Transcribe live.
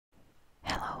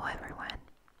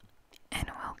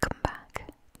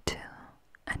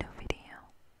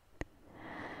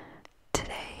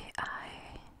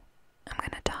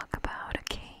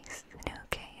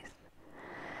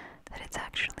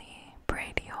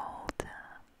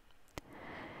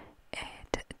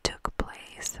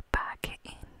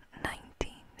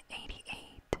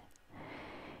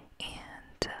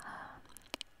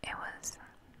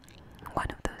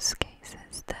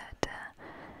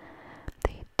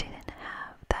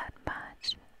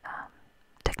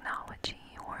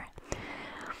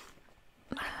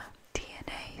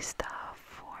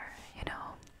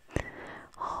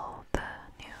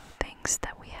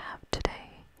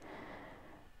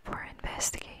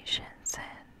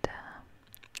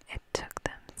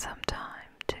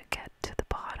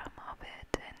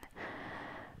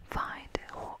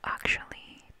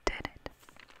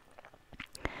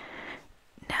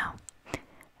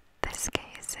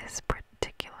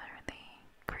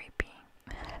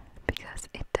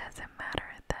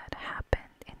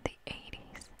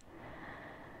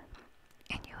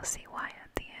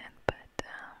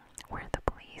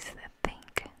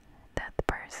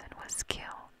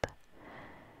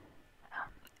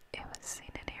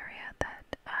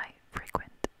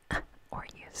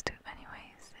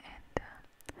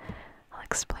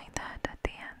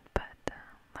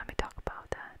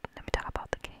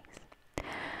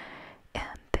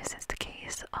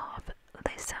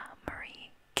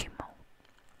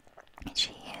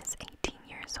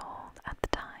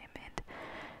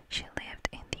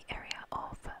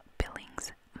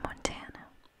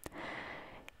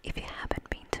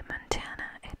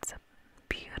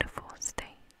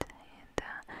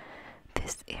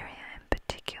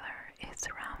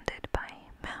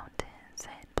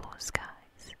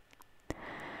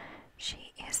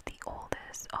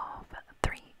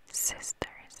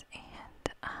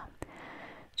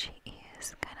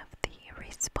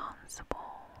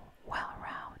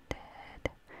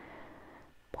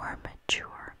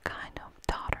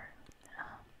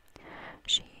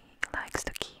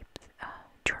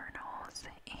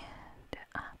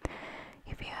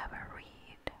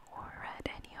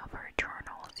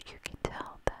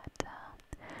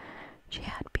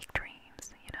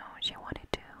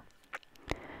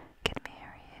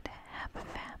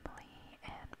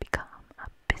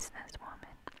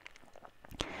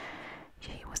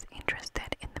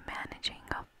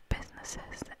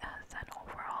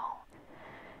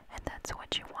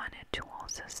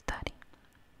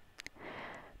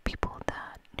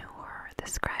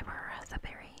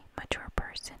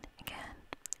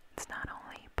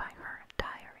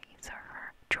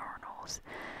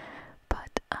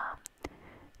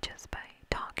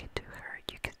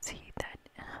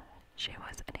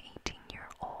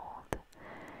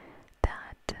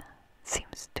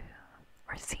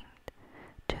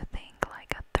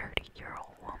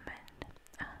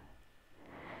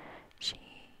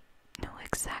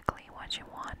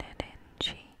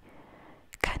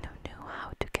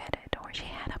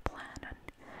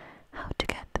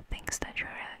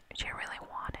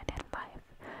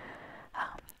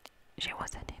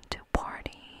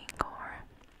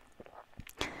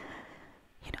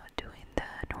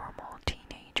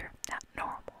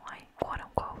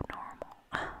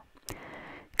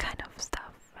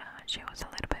she was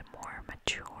a little bit more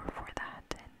mature for that,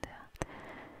 and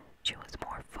she was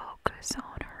more focused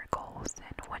on her goals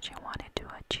and what she wanted to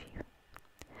achieve.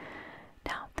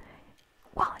 Now,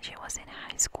 while she was in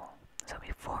high school, so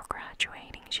before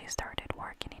graduating, she started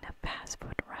working in a fast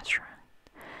food restaurant.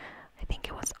 I think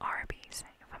it was Arby's,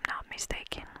 if I'm not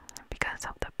mistaken, because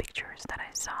of the pictures that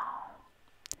I saw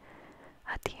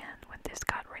at the end when this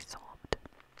got resolved.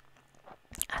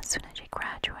 As soon as she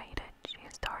graduated, she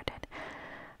started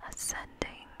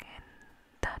ascending in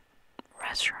that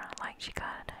restaurant. Like, she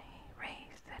got a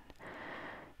raise and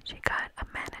she got a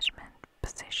management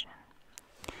position.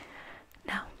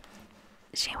 Now,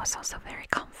 she was also very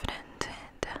confident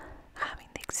and having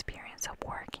the experience of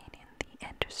working in the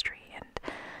industry and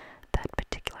that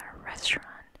particular restaurant.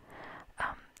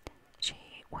 She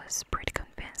was pretty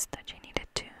convinced that she needed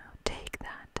to take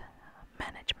that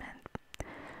management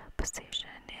position,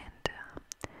 and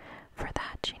for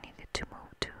that she needed to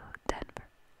move to Denver.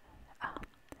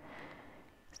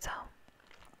 So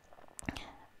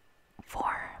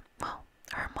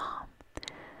her mom,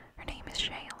 her name is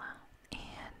Shayla,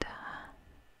 and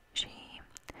she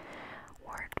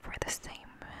worked for the same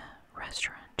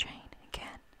restaurant chain.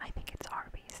 Again, I think it's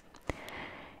Arby's,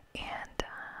 and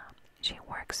she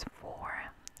works for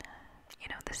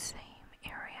the same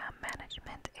area,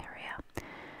 management area,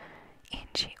 and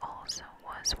she also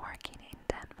was working in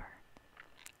Denver.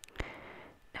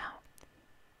 Now,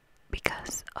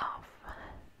 because of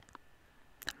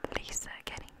Lisa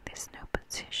getting this new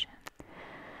position,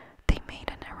 they made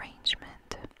an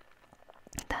arrangement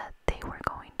that they were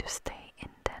going to stay in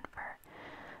Denver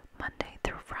Monday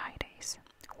through Fridays,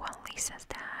 while Lisa's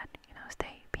dad,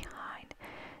 stayed behind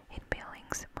in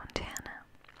Billings, Montana.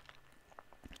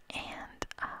 And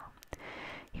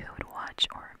he would watch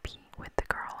or be with the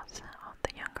girls,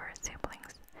 the younger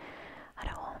siblings, at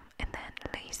home, and then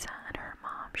Lisa and her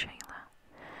mom, Shayla,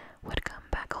 would come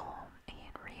back home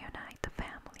and reunite the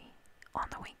family on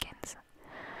the weekends.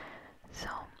 So,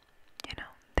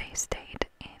 they stayed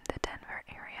in the Denver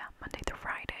area Monday through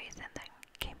Fridays and then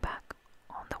came back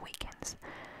on the weekends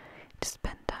to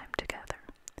spend time together.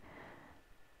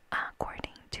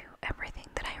 According to everything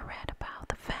that I read about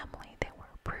the family, they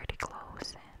were pretty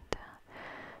close and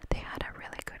they had a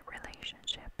really good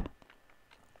relationship.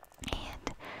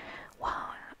 And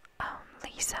while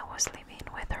Lisa was living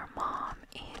with her mom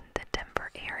in the Denver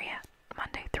area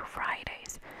Monday through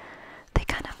Fridays, they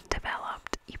kind of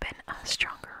developed even a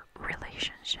stronger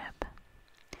relationship.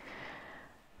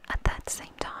 At that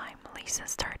same time, Lisa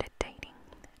started dating.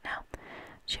 Now,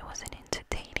 she wasn't into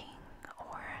dating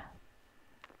or,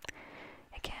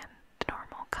 again, the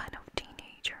normal kind of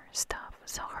teenager stuff,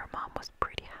 so her mom was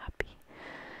pretty happy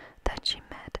that she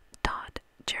met Todd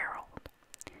Gerald.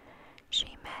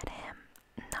 She met him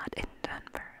not in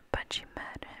Denver, but she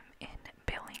met him in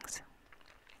Billings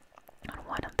on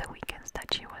one of the weekends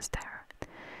that she was there.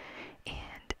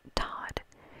 And Todd,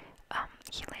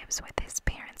 he lives with his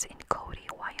parents in Cody,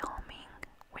 Wyoming,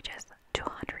 which is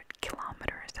 200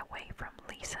 kilometers away from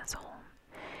Lisa's home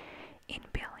in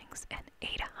Billings and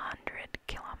 800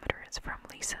 kilometers from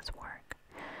Lisa's work.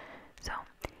 So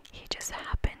he just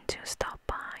happened to stop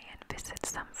by and visit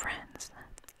some friends,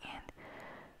 and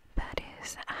that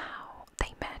is how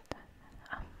they met.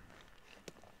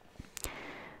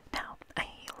 Now, a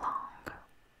long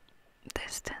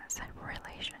distance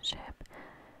relationship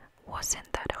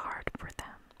wasn't that hard for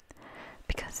them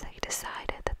because they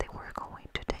decided that they were going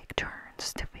to take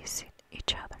turns to visit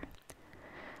each other.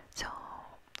 So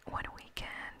one weekend,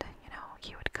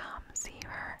 he would come see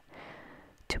her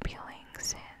to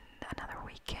Billings, and another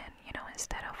weekend,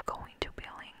 instead of going to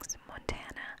Billings,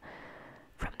 Montana,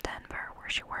 from Denver where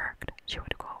she worked, she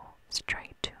would go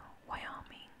straight to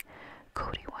Wyoming,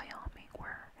 Cody, Wyoming,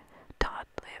 where Todd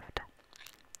lived.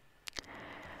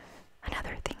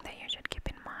 Another thing that you should keep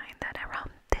in mind that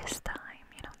around this time,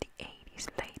 the 80s,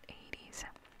 late 80s,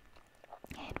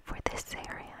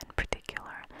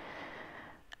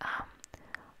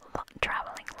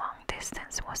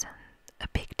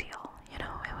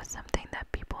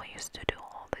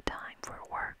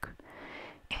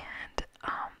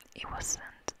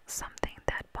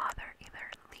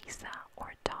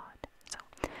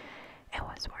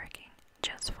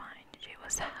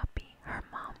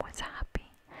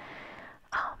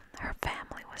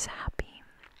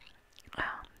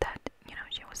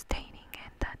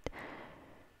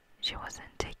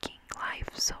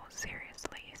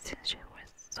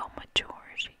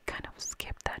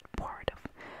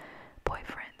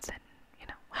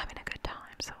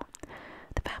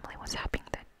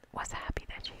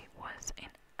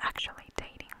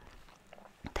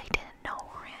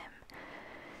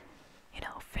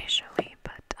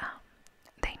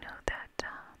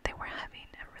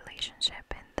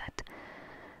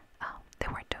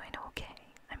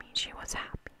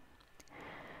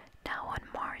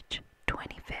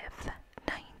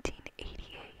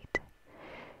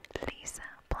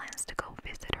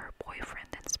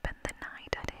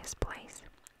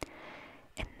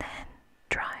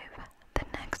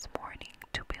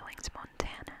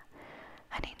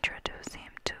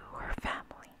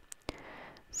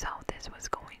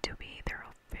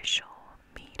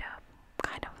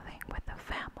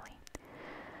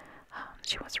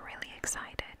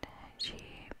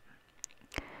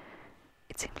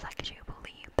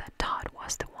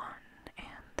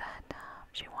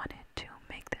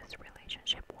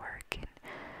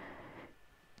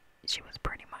 she was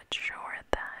pretty much sure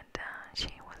that she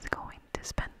was going to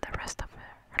spend the rest of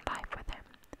her life with him.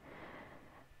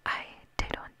 I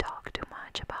didn't talk too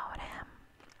much about him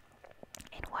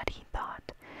and what he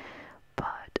thought,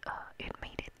 but it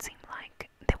made it seem like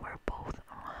they were both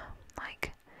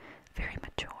like very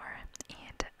mature,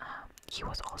 and he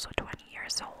was also 20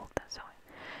 years old, so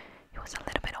he was a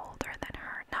little bit older than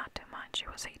her, not too much. He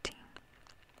was 18.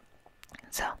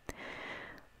 So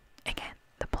again,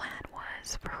 the plan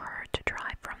was for her to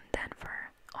drive from Denver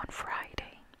on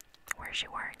Friday, where she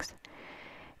works,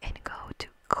 and go to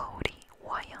Cody,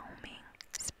 Wyoming,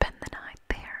 spend the night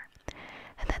there,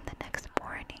 and then the next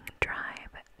morning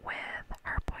drive with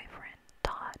her boyfriend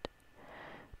Todd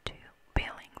to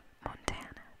Billings,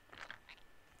 Montana.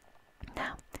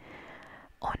 Now,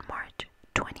 on March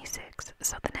 26th,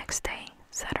 so the next day,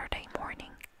 Saturday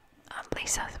morning,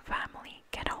 Lisa's family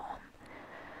get home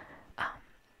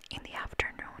in the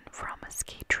afternoon from a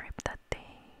ski trip that they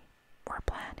were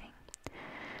planning.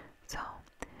 So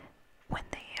when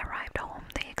they arrived home,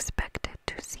 they expected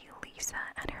to see Lisa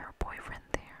and her boyfriend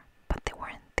there, but they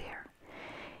weren't there.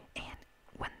 And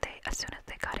as soon as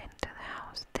they got into the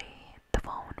house, the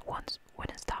phone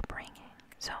wouldn't stop ringing.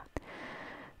 So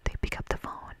they pick up the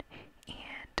phone,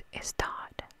 and it's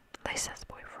Todd, Lisa's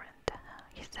boyfriend.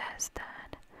 He says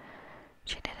that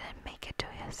she didn't make it to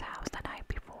his house the night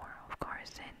before, of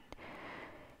course, and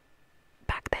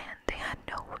back then they had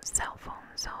no cell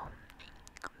phone, so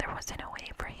there wasn't a way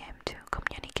for him to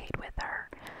communicate with her,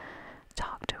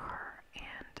 talk to her,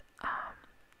 and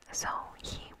so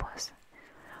he was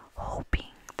hoping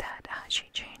that she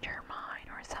changed her mind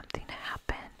or something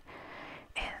happened,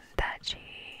 and that she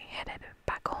headed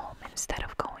back home instead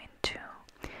of going to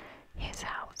his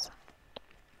house.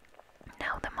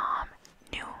 Now the mom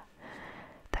knew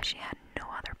that she had no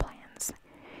other plans,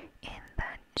 and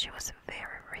that she was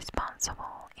very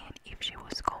responsible, and if she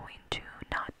was going to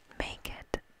not make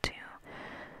it to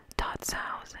Todd's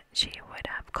house, she would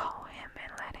have called him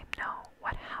and let him know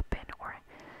what happened, or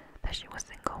that she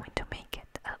wasn't going to make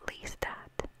it, at least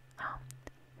that.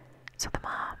 So the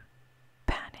mom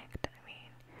panicked. I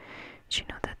mean, she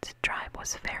knew that the drive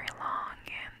was very long,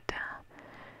 and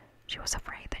she was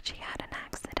afraid that she had an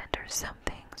accident or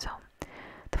something. So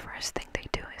the first thing they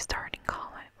do is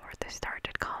they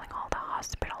started calling all the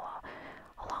hospital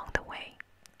along the way.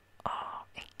 Oh,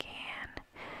 again,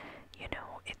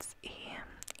 it's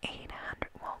 800,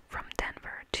 well, from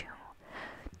Denver to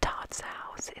Todd's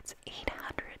house, it's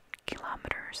 800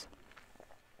 kilometers,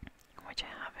 which I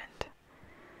haven't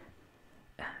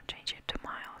changed it to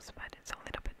miles, but it's a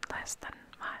little bit less than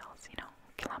miles.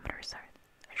 Kilometers are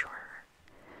a shorter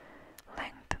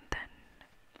length than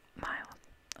miles.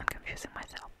 I'm confusing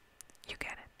myself. You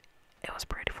get it. It was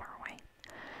pretty far away.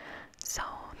 So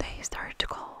they started to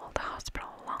call the hospital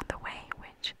along the way,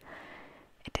 which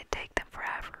it did take them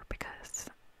forever because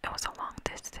it was a long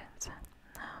distance.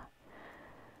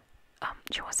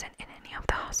 She wasn't in any of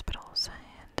the hospitals,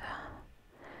 and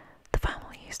the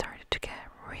family started to get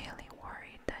really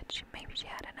worried that maybe she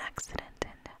had an accident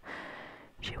and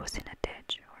she was in a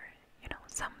ditch or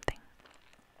something,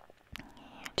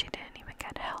 and she didn't even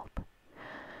get help.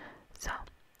 So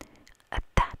at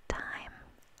that time,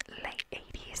 late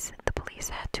 80s, the police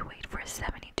had to wait for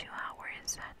 72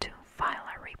 hours to file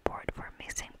a report for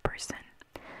missing person.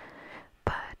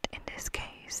 But in this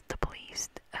case, the police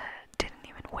didn't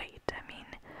even wait. I mean,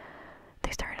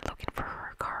 they started looking for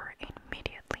her car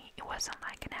immediately. It wasn't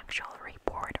like an actual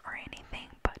report or anything,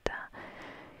 but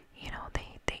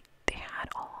they had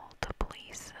all the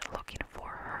police looking for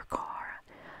her car,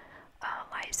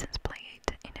 license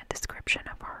plate, in a description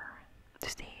of her to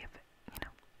see if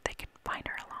they could find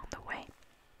her along the way.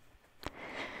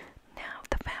 Now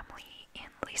the family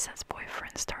and Lisa's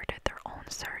boyfriend started their own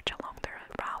search along the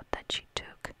route that she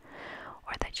took,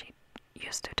 or that she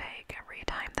used to take every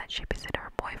time that she visited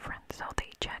her boyfriend. So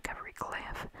they check every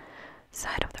cliff,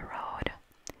 side of the road,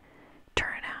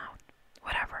 turnout,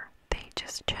 whatever. They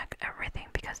just check everything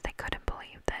because they couldn't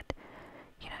believe that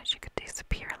she could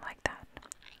disappear like that.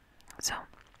 So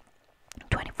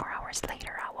 24 hours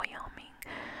later, a Wyoming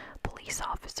police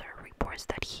officer reports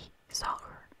that he saw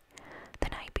her the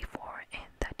night before,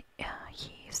 and that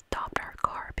he stopped her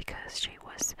car because she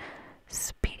was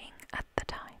speeding at the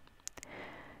time.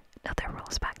 Now, the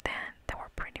rules back then, they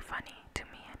were pretty funny to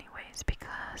me anyways,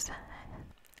 because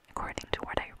according to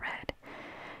what I read,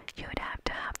 you would have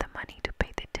to have the money to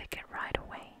pay the ticket right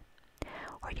away,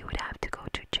 or you would have to go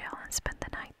to jail and spend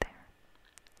the night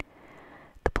there.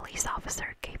 The police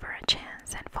officer gave her a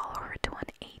chance and followed her to an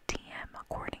ATM,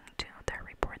 according to the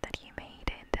report that he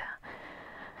made, and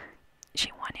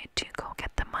she wanted to go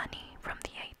get the money from the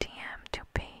ATM.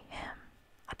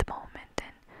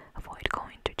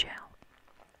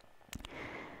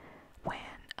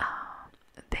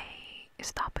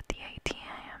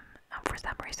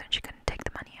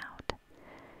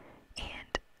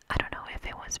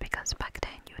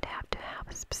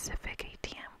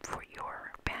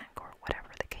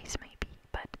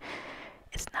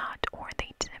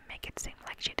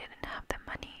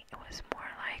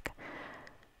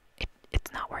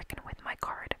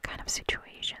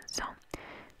 situation. So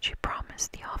she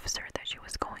promised the officer that she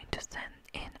was going to send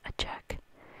in a check,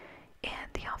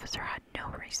 and the officer had no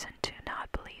reason to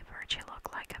not believe her. She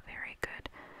looked like a very good,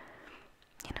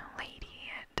 lady,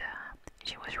 and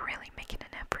she was really making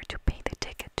an effort to pay the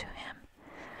ticket to him.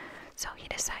 So he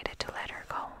decided to let her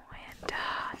go and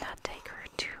not take her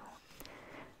to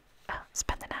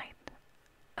spend the night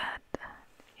at,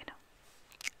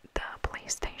 the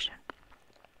police station.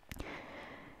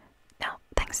 Now,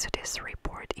 thanks to this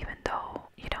report, even though,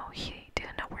 he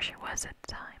didn't know where she was at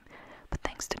the time, but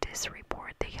thanks to this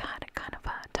report, they had a kind of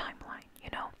a timeline,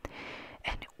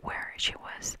 and where she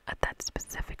was at that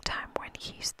specific time when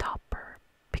he stopped her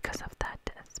because of that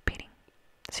speeding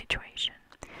situation.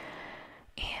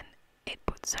 And it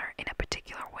puts her in a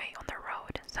particular way on the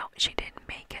road, so she didn't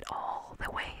make it all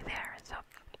the way there, so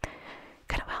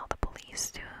kind of helped the police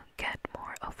to get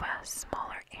more of a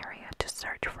smaller area to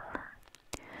search for her.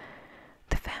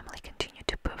 The family continued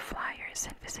to put flyers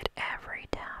and visit every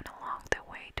town along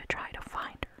the way to try to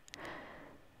find her.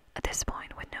 At this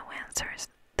point, with no answers,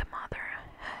 the mother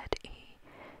had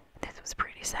this was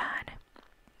pretty sad.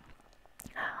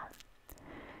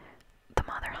 The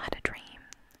mother had a dream,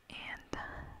 and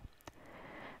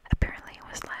apparently it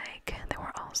was like they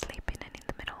were all sleeping, and in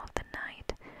the middle of the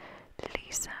night,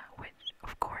 Lisa, which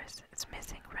of course is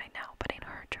missing right now, but in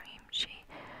her dream she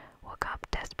woke up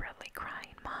desperately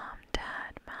crying, "Mom,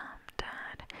 Dad, Mom,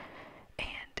 Dad."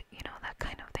 And that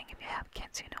kind of thing. If you have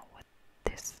kids, you know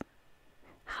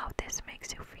how this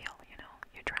makes you feel.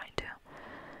 You're trying to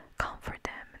comfort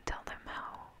them and tell them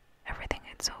how everything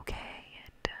is okay,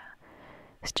 and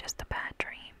it's just a bad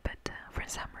dream. But for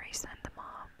some reason, the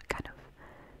mom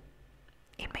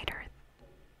it made her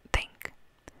think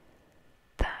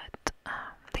that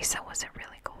Lisa wasn't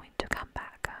really going to come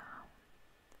back.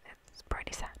 It's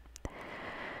pretty sad.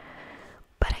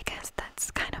 But I guess that's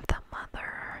kind of the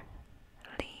motherly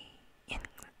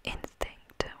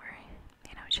instinct, where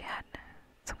she had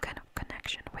some kind of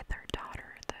connection with her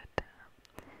daughter that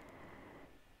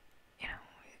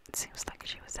it seems like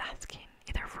she was asking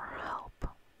either for help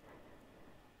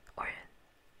or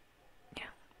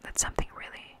that something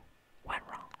really went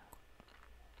wrong.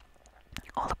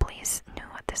 All the police knew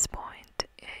at this point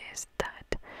is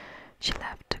that she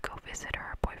left to go visit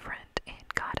her boyfriend and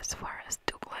got as far as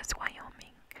Douglas,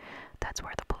 Wyoming. That's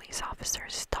where the police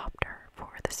officers stopped her for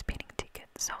the speeding ticket.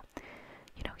 So,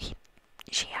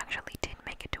 she actually did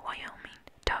make it to Wyoming,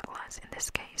 Douglas in this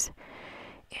case,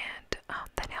 and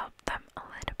that helped them a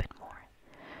little bit more.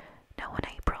 Now, on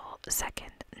April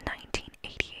 2nd,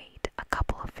 1988, a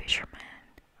couple of fishermen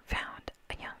found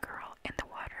a young girl in the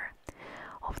water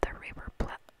of the river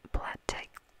Platte,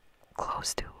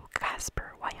 close to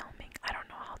Casper, Wyoming. I don't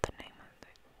know how the name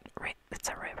of it. It's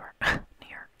a river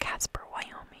near Casper,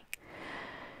 Wyoming.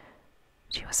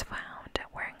 She was found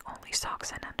wearing only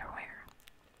socks and underwear.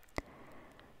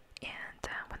 And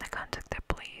when they contacted the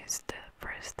police, the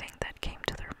first thing that came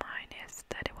to their mind is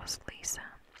that it was Lisa.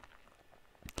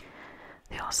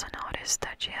 They also noticed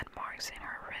that she had marks in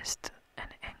her wrist and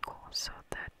ankle, so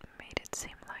that made it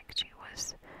seem like she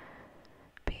was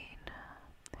being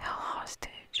held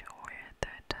hostage, or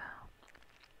that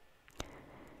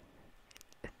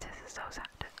this is so sad.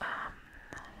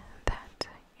 That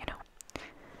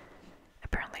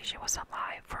apparently she was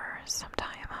alive for some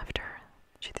time after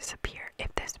she disappeared.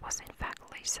 If this was in fact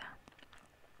Lisa,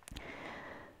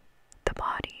 the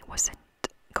body wasn't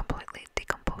completely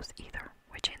decomposed either,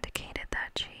 which indicated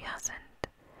that she hasn't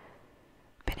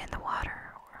been in the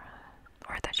water,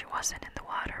 or that she wasn't in the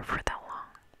water for that long.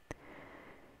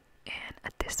 And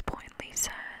at this point,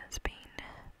 Lisa has been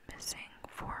missing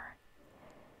for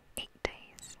 8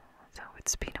 days, so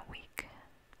it's been a week.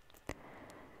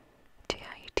 The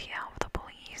idea of the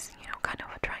police, kind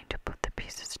of trying to put the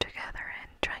pieces together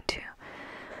and trying to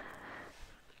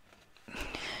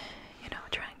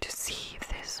see if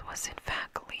this was in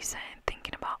fact Lisa, and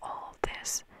thinking about all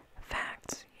this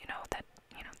facts, that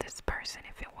this person,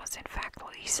 if it was in fact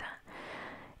Lisa.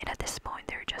 And at this point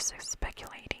they're just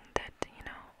speculating that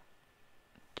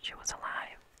she was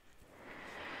alive.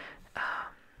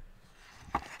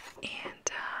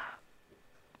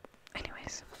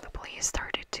 Anyways, the police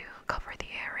started to cover the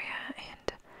area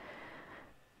and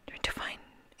try to find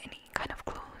any kind of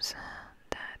clues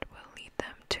that will lead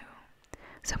them to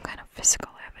some kind of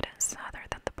physical evidence other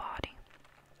than the body.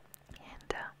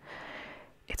 And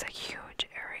it's a huge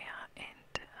area,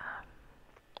 and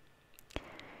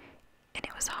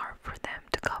it was hard for them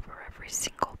to cover every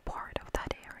single part of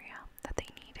that area that they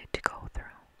needed to go through.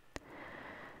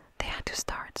 They had to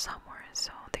start somewhere,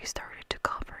 so they started to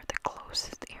cover the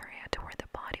closest area to where the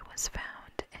body was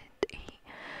found, and a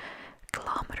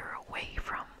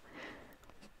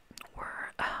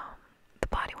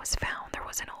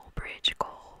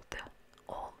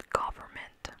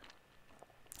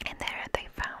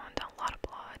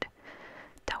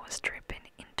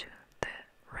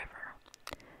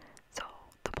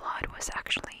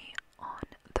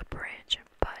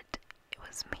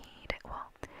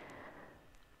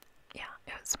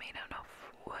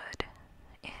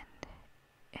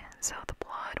so the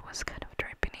blood was kind of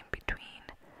dripping in between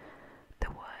the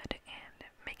wood and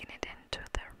making it into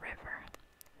the river.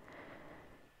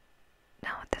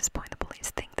 Now at this point the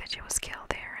police think that she was killed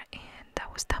there and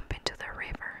that was dumped into the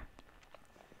river.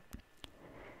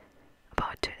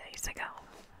 About 2 days ago,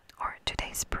 or 2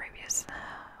 days previous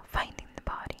finding the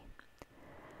body,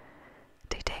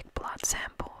 they take blood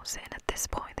samples, and at this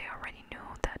point they already knew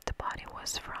that the body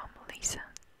was from Lisa.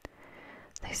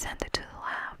 They sent it to the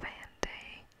lab and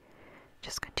they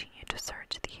just continued to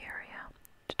search the area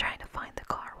to try to find the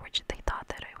car, which they thought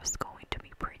that it was going to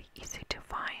be pretty easy to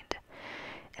find,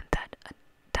 and that at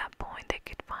that point they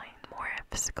could find more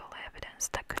physical evidence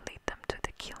that could lead them to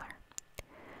the killer.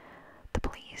 The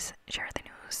police shared the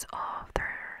news of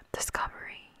their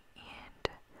discovery, and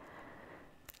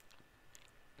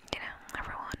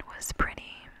everyone was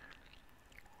pretty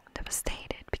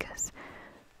devastated because,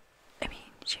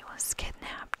 she was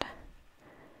kidnapped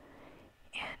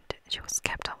and she was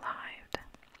kept alive,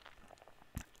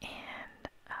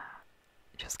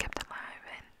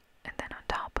 and then on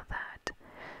top of that,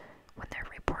 when their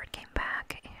report came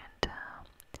back and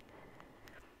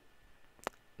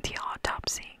the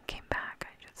autopsy came back,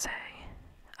 I should say,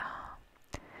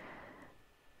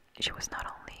 she was not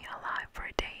only alive for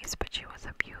days, but she was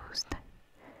abused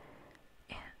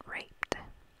and raped.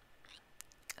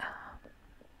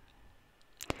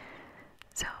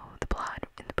 So the blood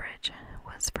in the bridge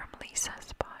was from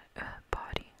Lisa's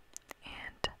body,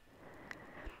 and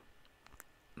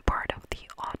part of the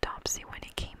autopsy, when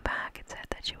it came back, it said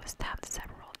that she was stabbed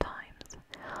several times,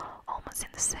 almost in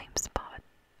the same spot.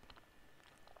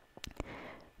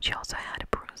 She also had a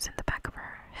bruise in the back of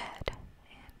her head,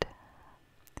 and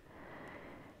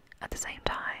at the same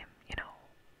time,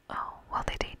 while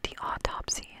they did the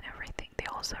autopsy and everything, they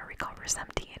also recovered some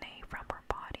DNA from her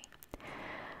body.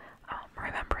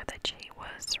 Remember that she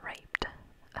was raped,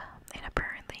 and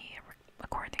apparently,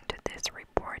 according to this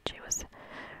report, she was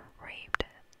raped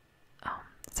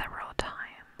several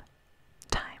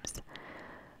times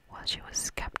while she was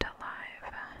kept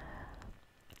alive,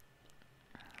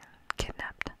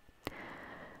 kidnapped.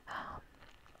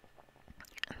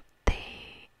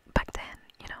 They back then,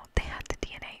 they had the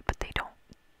DNA, but they don't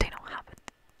have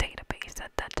a database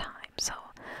at that time, so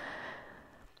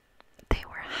they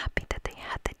were happy that they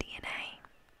had the DNA,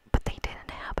 but they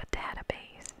didn't have a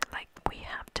database like we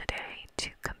have today to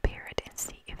compare it and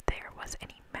see if there was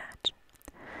any match.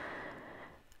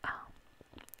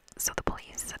 So the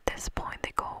police at this point,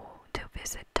 they go to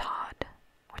visit Todd,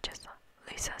 which is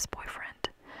Lisa's boyfriend,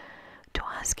 to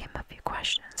ask him a few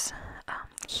questions.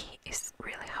 He is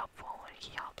really helpful.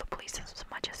 He helped the police as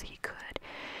much as he could.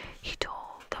 He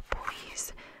told the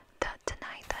police that the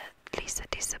night that Lisa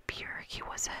disappeared, he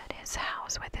was at his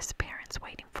house with his parents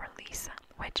waiting for Lisa,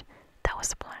 which that was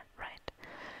the plan, right?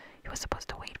 He was supposed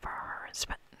to wait for her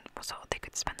so they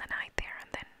could spend the night there and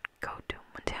then go to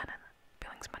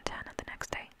Billings, Montana the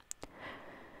next day.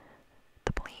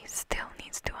 The police still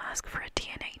needs to ask for a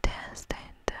DNA test,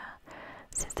 and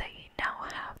since they now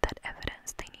have that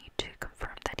evidence, they need to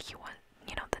confirm that he was,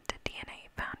 that the DNA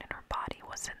found in her body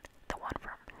wasn't the one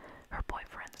from her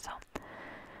boyfriend. So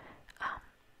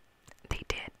they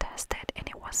did test it, and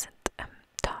it wasn't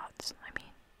Todd's.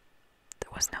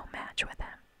 There was no match with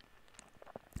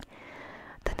him.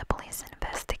 Then the police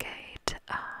investigate.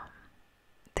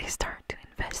 They start to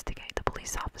investigate the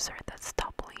police officer that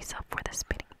stopped Lisa for the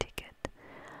speeding ticket.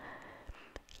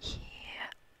 He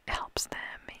helps them,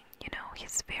 and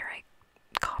he's very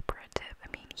cooperative.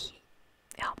 He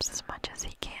helps as much as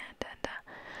he can, and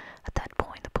at that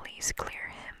point the police clear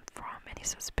him from any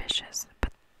suspicious.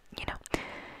 But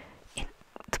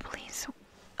the police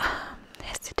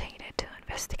hesitated to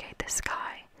investigate this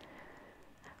guy,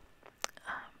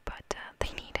 but they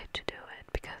needed to do it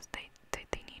because they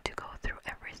need to go through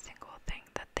every single thing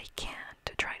that they can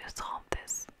to try to solve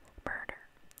this murder.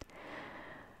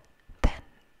 Then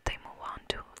they move on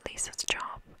to Lisa's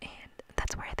job, and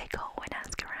that's where they go and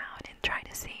ask around and try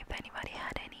to see if anybody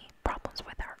had any problems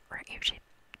with her, or if she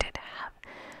did have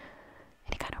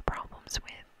any kind of problems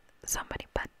with somebody,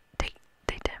 but they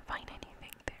didn't find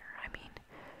anything there.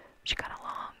 She got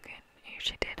along, and if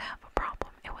she did have a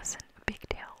problem, it wasn't a big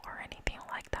deal or anything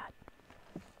like that.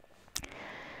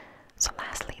 So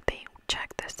lastly, they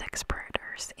checked the sex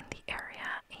predators in the area,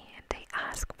 and they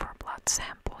asked for blood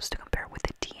samples to compare with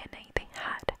the DNA they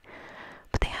had,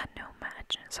 but they had no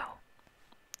match, so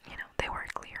they were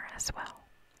clear as well.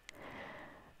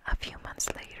 A few months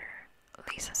later,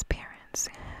 Lisa's parents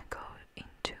go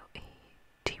into a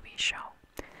TV show,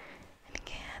 and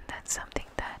again, that's something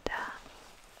that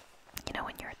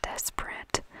when you're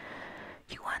desperate,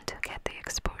 you want to get the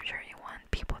exposure, you want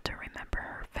people to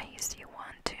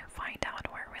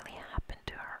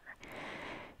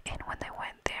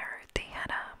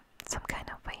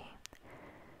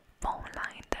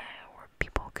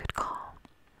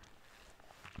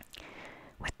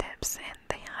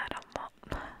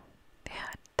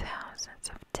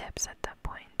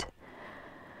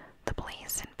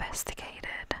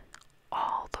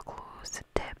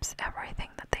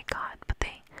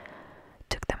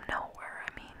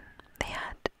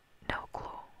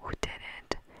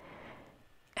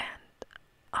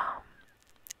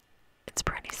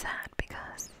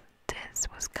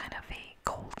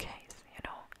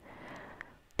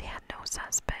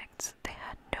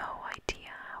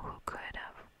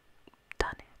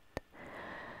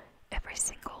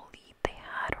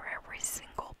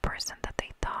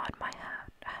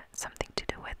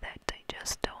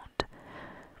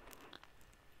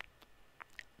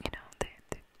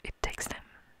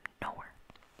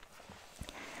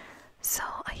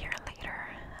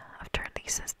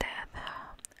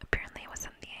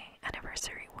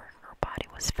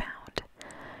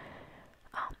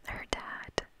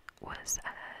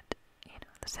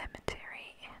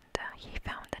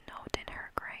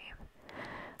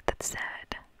it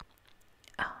said,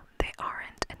 there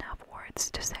aren't enough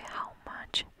words to say how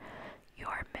much you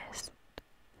are missed.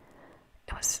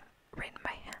 It was written by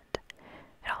hand.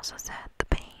 It also said, the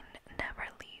pain never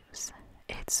leaves.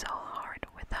 It's so hard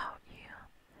without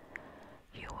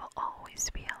you. You will always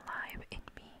be alive in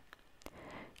me.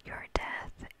 Your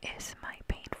death is my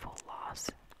painful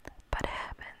loss, but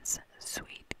heaven's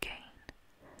sweet gain.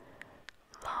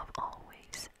 Love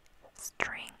always,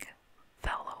 string,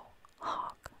 fellow,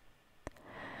 hawk.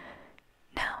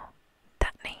 Now,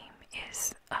 that name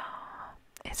is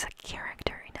it's a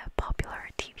character in a popular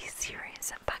TV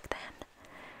series back then.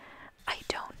 I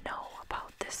don't know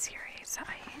about this series.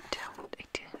 I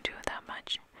didn't do that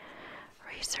much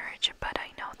research, but I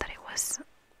know that it was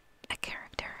a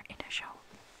character in a show.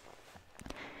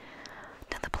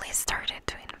 Then the police started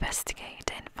to investigate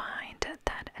and find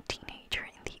that a teenager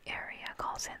in the area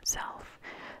calls himself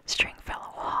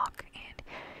Stringfellow Hawk, and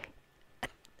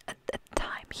at the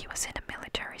time he was in a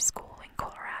military school in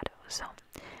Colorado, so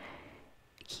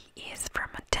he is from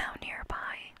a town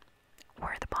nearby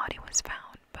where the body was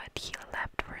found, but he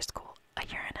left for school a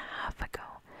year and a half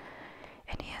ago,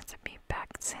 and he hasn't been back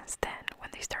since then. When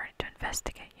they started to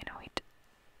investigate, he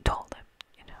told them,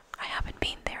 I haven't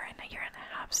been there in a year and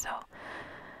a half, so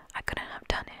I couldn't have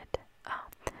done it.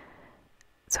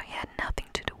 So he had nothing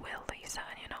to do with Lisa.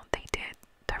 They did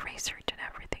the research and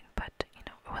everything, but it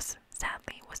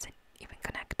wasn't even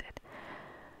connected.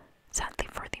 Sadly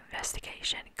for the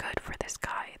investigation, good for this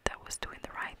guy that was doing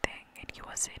the right thing, and he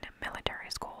was in a military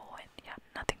school, and yeah,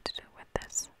 nothing to do with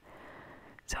this.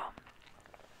 So,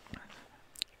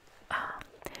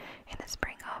 in the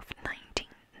spring of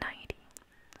 1990,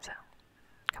 so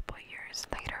a couple of years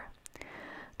later,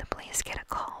 the police get a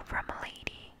call from a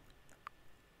lady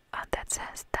that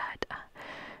says that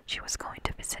she was going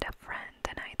to visit a friend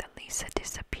the night that Lisa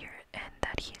disappeared, and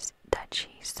that she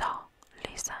saw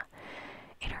Lisa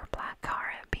in her black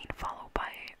car being followed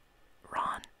by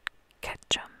Ron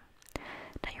Ketchum.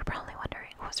 Now you're probably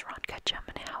wondering, who's Ron Ketchum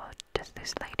and how does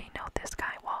this lady know this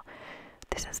guy? Well,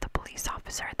 this is the police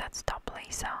officer that stopped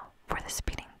Lisa for the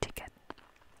speeding ticket.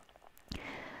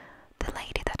 The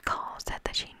lady that called said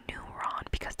that she knew Ron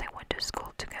because they went to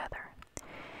school together,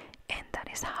 and that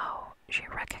is how she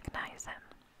recognized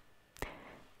him.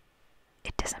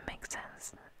 It doesn't make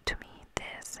sense to me,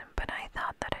 this, but I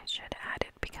thought that I should add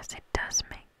it because it does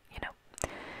make,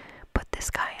 put this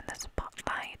guy in the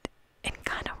spotlight and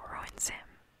kind of ruins him.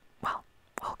 Well,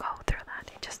 we'll go through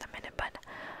that in just a minute, but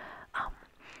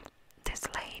this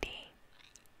lady,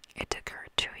 it took her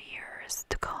 2 years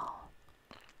to call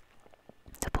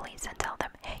the police and tell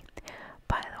them, hey,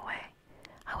 by the way,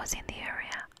 I was in the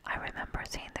area. I remember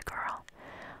seeing the girl.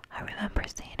 I remember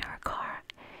seeing her car.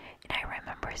 And I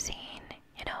remember seeing,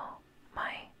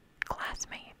 my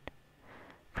classmate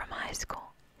from high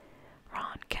school,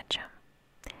 Ron Ketchum.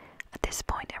 At this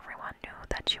point, everyone knew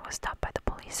that she was stopped by the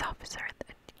police officer. That,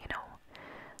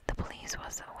 the police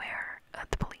was aware,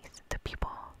 the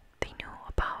people, they knew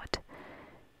about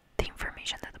the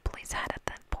information that the police had at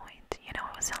that point. It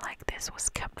wasn't like this was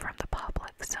kept from the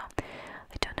public, so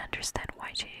I don't understand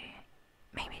why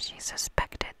maybe she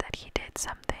suspected that he did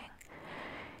something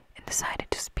and decided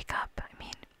to speak up. I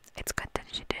mean, it's good that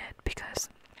she did, because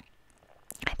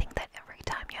I think that every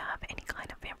time you have any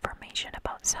kind of information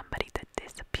about somebody that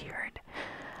disappeared,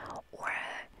 or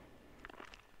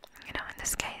in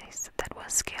this case that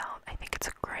was killed, I think it's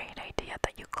a great idea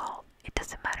that you call. It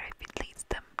doesn't matter if it leads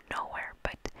them nowhere,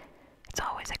 but it's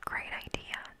always a great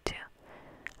idea to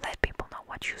let people know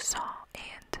what you saw,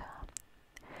 and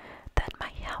that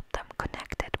might help them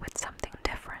connect it with something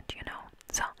different,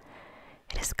 So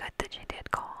it is good that she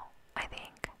did call, I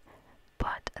think,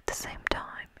 but at the same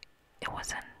time, it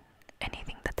wasn't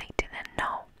anything that they didn't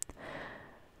know.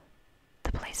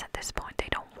 The police at this point, they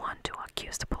don't want to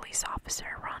accuse the police officer,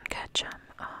 Ron Ketchum,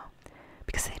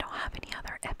 because they don't have any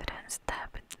other evidence that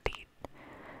would lead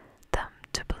them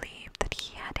to believe that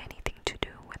he had anything to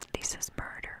do with Lisa's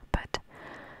murder. But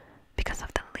because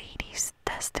of the lady's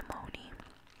testimony,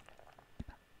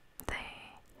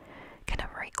 they kind of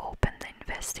reopened the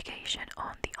investigation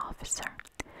on the officer.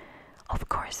 Of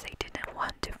course, they didn't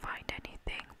want to find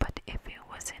anything, but if it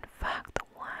was in fact the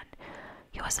one,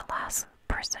 he was the last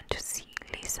person to see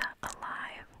Lisa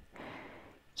alive.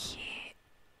 He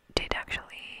did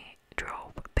actually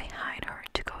drove behind her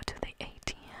to go to the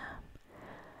ATM.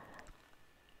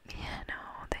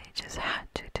 They just had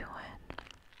to do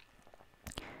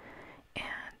it.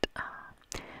 And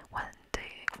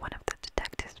one of the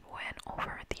detectives went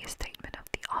over the statement of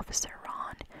the officer,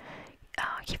 Ron,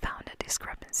 he found a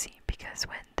discrepancy, because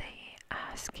when they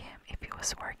asked him if he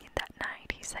was working that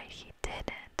night, he said he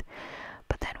didn't.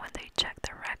 when they checked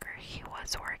the record, he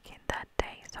was working that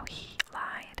day, so he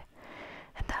lied.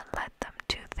 And that led them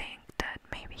to think that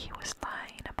maybe he was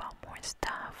lying about more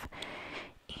stuff.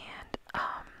 And,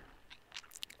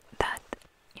 that,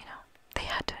 they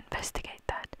had to investigate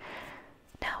that.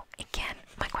 Now, again,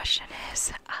 my question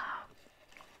is,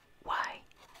 why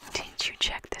didn't you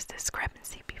check this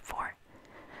discrepancy before?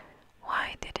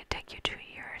 Why did it take you 2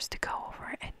 years to go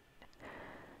over and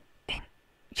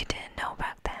you didn't know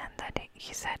back then that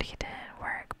he said he didn't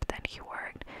work, but then he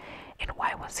worked? And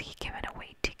why was he giving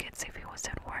away tickets if he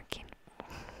wasn't working?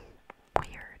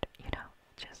 Weird,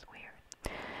 just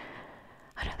weird.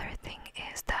 Another thing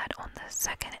is that on the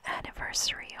second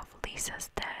anniversary of Lisa's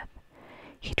death,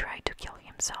 he tried to kill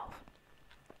himself.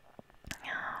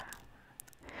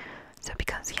 So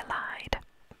because he lied,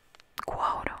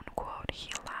 quote unquote,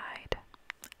 he lied.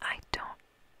 I don't.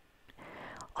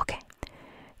 Okay,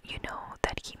 you know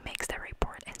that he makes the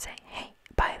report and say, hey,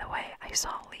 by the way, I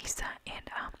saw Lisa and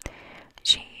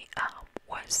she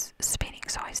was spinning,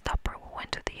 so I stopped her. We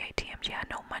went to the ATM. She had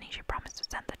no money. She promised to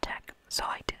send the check, so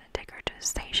I didn't take her to the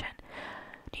station.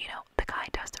 The guy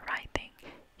does the right thing.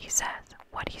 He says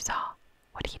what he saw,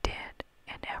 what he did,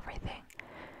 and everything.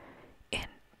 And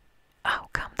how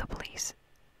come the police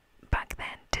back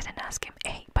then didn't ask him,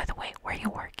 hey, by the way, were you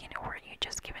working or were you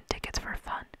just giving tickets for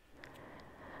fun?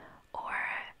 Or,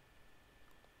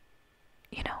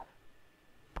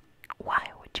 why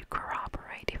would you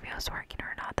corroborate if he was working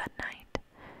or not that night?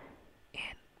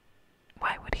 And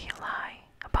why would he lie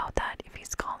about that if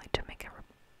he's calling to make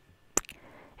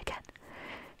again,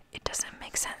 it doesn't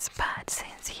make sense. But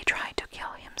since he tried to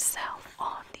kill himself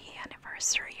on the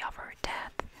anniversary of her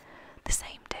death, the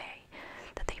same day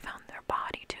that they found their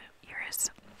body 2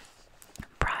 years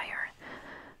prior,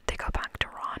 they go back to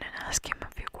Ron and ask him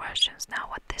a few questions. Now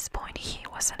at this point he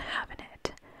wasn't having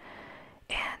it,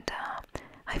 and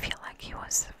I feel like he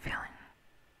was feeling,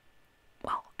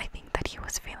 I think that he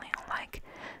was feeling like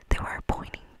they were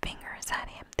pointing fingers at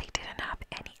him. They didn't have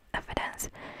any evidence.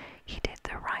 He did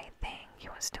the right thing he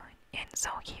was doing, and so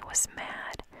he was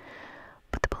mad.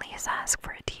 But the police asked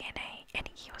for a DNA and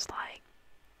he was like,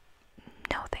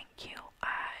 no thank you,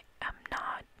 I am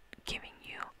not giving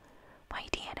you my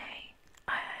DNA.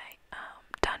 I am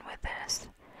done with this.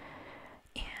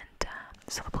 And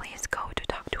so the police go to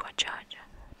talk to a judge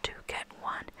to get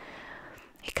one.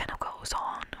 He kind of goes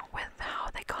on with how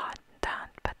they got that,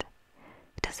 but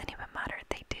it doesn't even matter.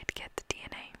 They did get the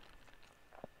DNA,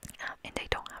 and they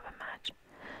don't have a match.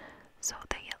 So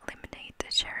they eliminate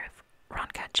the sheriff, Ron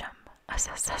Ketchum, as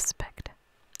a suspect.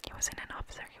 He wasn't an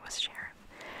officer, he was sheriff.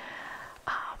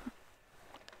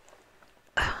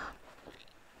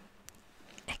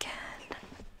 Again,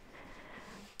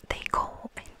 they go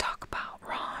and talk about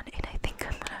Ron, and I think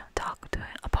I'm gonna talk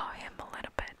about him a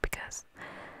little bit because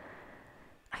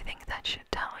I think that should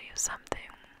tell you something.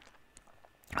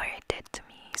 What he did to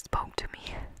me, he spoke to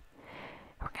me.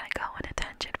 We're gonna go on a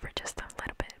tangent for just a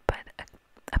little bit, but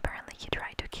apparently he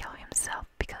tried to kill himself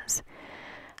because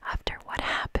after what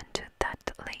happened to that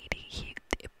lady,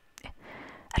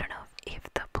 I don't know if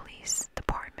the police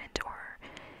department or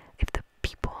if the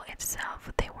people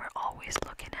itself, they were always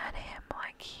looking at him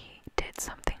like he did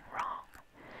something wrong,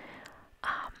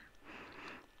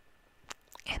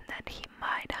 and that he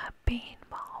might have been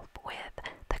involved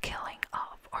with the killing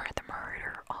of or the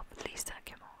murder of Lisa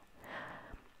Kimmell.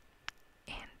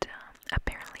 And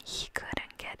apparently he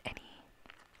couldn't get any.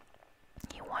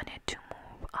 He wanted to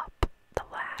move up the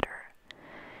ladder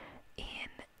in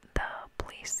the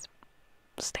police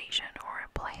station or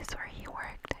a place where he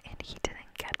worked, and he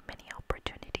didn't get many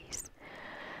opportunities.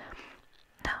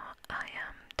 Now I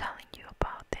am telling you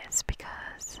about this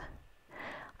because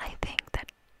I think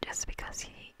that just because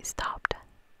he stopped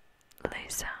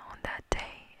Lisa on that day,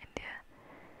 and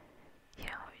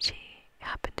she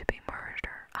happened to be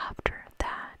murdered after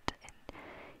that, and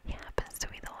he happens to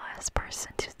be the last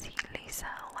person to see Lisa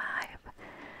alive,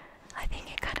 I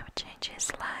think it kind of changed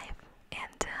his life,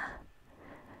 and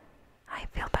I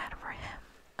feel bad for him.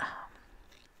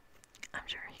 I'm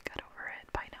sure he got over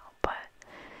it by now, but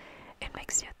it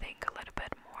makes you think a little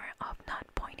bit more of not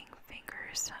pointing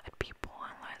fingers at people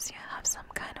unless you have some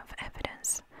kind of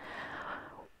evidence,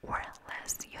 or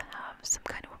unless you have some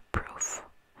kind of proof,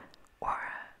 or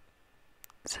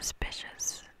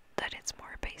suspicious that it's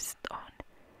more based on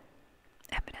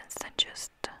evidence than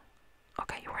just,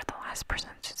 okay, you were the last person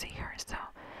to see her, so,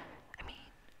 I mean,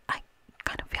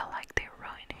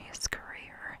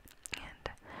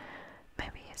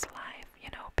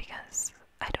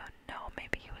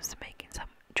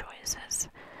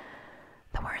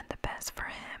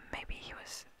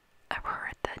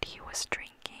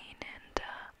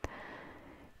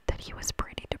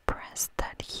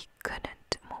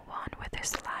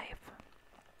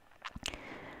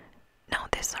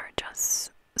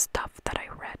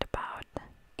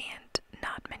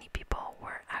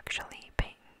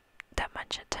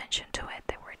 much attention to it.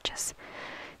 They were just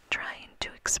trying to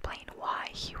explain why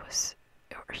he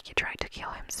tried to kill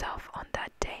himself on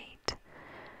that date.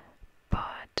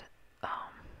 But I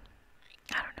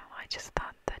don't know, I just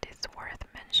thought that it's worth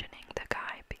mentioning the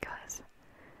guy because,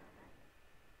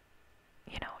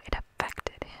 you know, it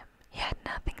affected him. He had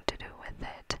nothing to do with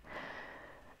it.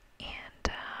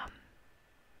 And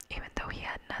even though he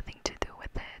had nothing to do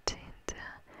with it, and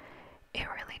it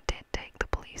really did take the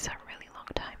police a really long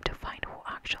time to find who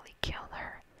actually killed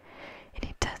her. And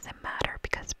it doesn't matter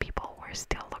because people were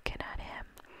still looking at him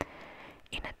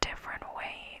in a different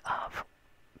way of,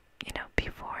 you know,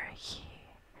 before he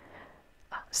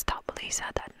stopped Lisa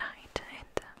that night.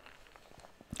 And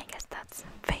I guess that's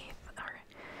faith, or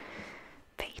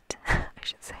fate, I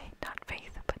should say, not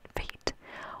faith, but fate,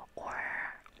 or,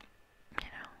 you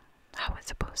know, how it's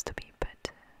supposed to be.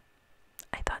 But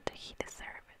I thought that he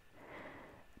deserved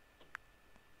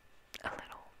a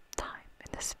little time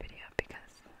in this video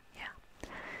because, yeah,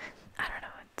 I don't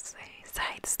know, it's a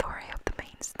side story of the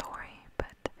main story,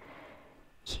 but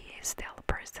he is still a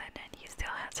person and he still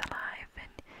has a life,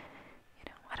 and, you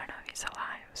know, I don't know if he's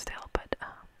alive still, but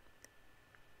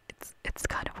it's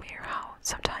kind of weird how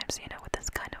sometimes, you know, with this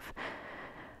kind of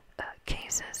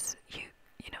cases, you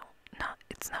know,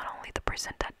 it's not only the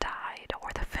person that died or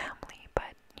the family,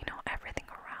 but, you know, everything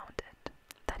around it,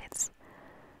 that it's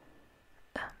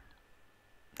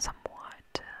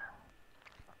somewhat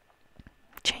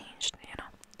changed, you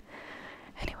know.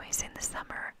 Anyways, in the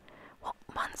summer, well,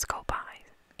 months go by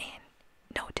and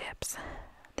no tips.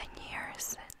 Then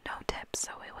years, no tips,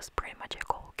 so it was pretty much a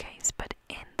cold case. But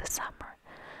in the summer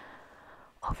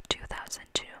of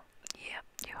 2002, yep,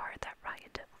 you heard that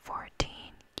right, 14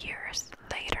 years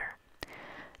later,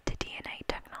 the DNA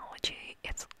technology,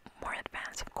 it's more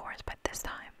advanced, of course, by this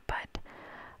time, but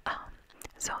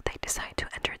so they decide to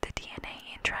enter the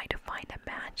DNA and try to find a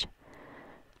match.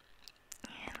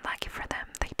 And lucky for them,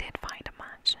 they did find a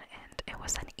match, and it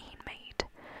was an inmate,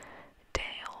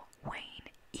 Dale Wayne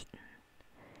Eaton.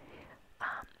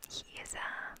 He is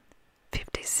a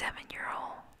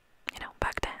 57-year-old, you know,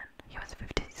 back then, he was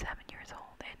 57 years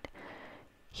old, and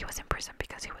he was in prison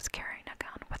because he was carrying a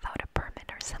gun without a permit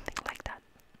or something like that.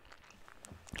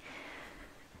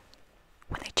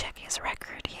 When they checked his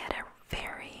record, he had a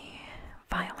very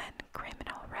violent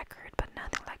criminal record, but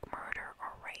nothing like murder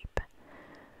or rape.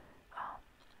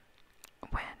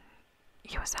 When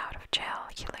he was out of jail,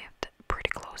 he lived pretty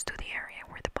close to the area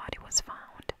where the body was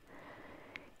found.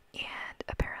 And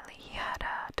apparently he had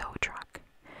a tow truck,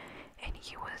 and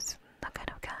he was the kind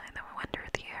of guy that would wander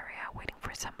the area waiting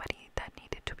for somebody that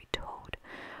needed to be towed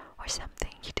or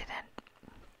something. He didn't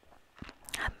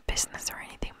have business or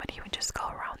anything, but he would just go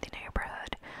around the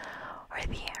neighborhood or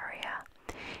the area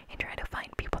and try to find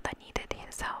people that needed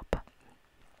his help.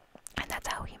 And that's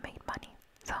how he made money.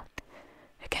 So,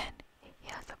 again, he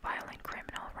has a violent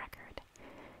criminal record.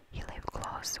 He lived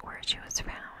close where she was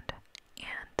found,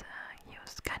 and he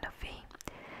was kind of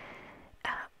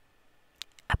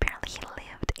apparently he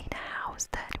lived in a house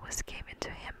that was given to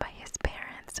him by his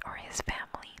parents or his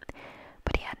family,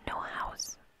 but he had no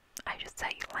house, I should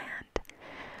say land.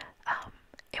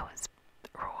 It was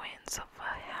ruins of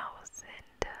a house,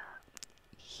 and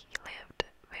he lived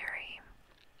very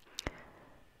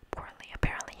poorly.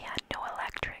 Apparently he had no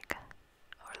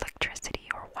electricity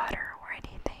or water or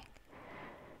anything.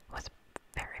 It was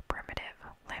very primitive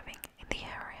living in the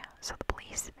area. So the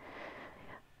police,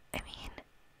 I mean,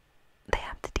 they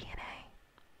have the DNA.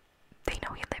 They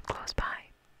know he lived close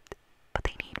by, but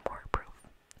they need more proof.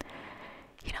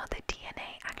 You know, the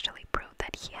DNA actually proved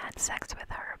that he had sex with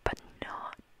her, but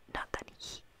not that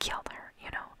he killed her, you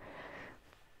know.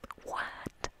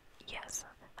 What? Yes.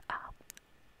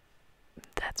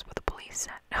 That's what the police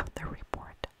said on the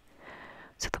report.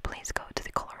 So the police go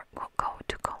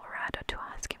to Colorado to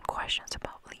ask him questions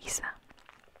about Lisa.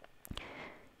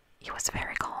 He was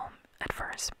very calm at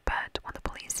first, but when the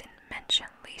police mentioned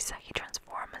Lisa, he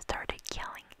transformed and started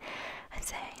yelling and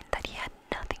saying that he had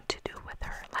nothing to do with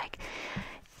her. Like,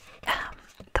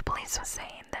 the police was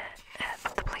saying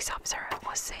that the police officer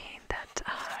was saying that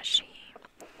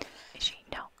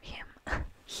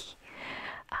he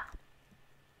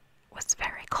was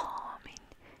very calm and,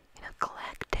 you know,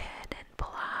 collected and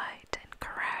polite and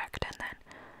correct, and then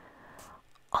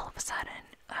all of a sudden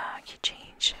he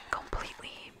changed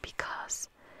completely because,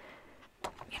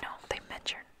 you know, they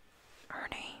mentioned her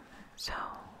name. So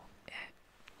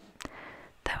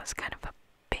that was kind of a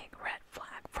big red flag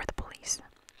for the police.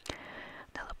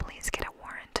 Now the police get a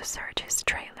warrant to search his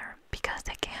trailer because,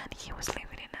 again, he was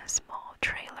living in a small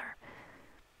trailer.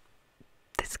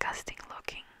 Disgusting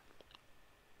looking.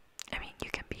 I mean, you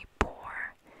can be poor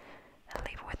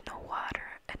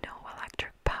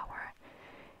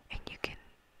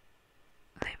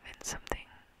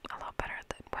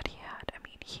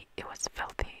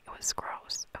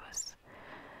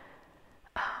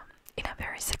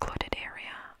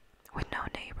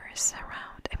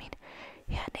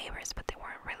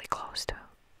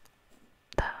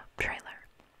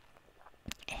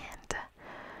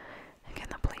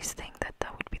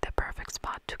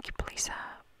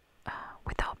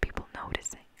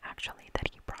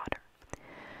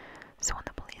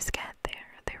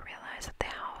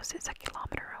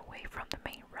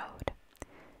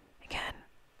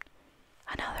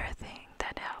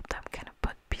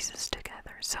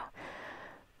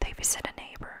babysit a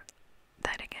neighbor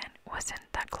that again wasn't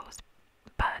that close,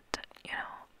 but you know,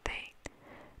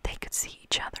 they could see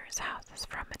each other's houses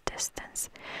from a distance.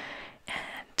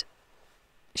 And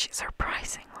she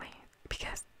surprisingly,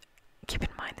 because keep in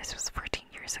mind this was 14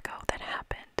 years ago that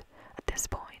happened at this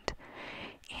point,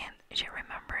 and she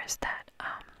remembers that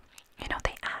you know,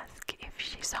 they asked if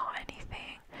she saw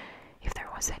anything, if there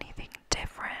was anything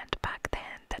different back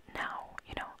then that now,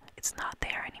 you know, it's not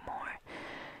there anymore.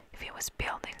 If he was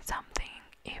building something,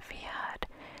 if he had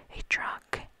a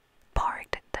truck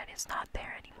parked that is not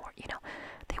there anymore, you know,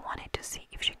 they wanted to see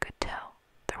if she could tell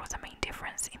there was a main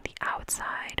difference in the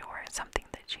outside or something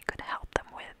that she could help them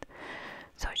with.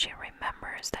 So she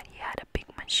remembers that he had a big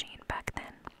machine back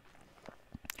then.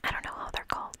 I don't know how they're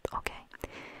called, okay?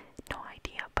 No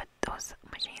idea, but those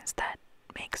machines that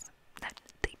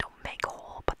they don't make a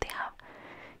hole, but they have,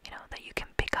 you know, that you can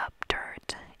pick up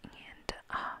dirt and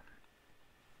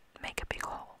make a big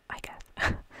hole, I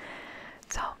guess.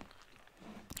 So,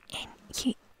 and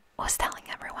he was telling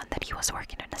everyone that he was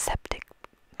working on a septic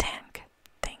tank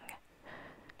thing,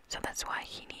 so that's why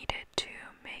he needed to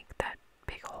make that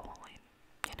big hole,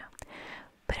 you know.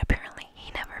 But apparently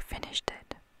he never finished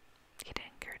it. He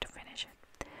didn't care to finish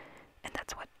it, and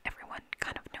that's what everyone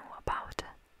kind of knew about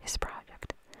his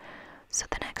project. So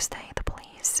the next day the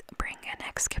police bring an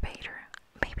excavator.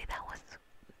 Maybe that was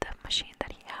the machine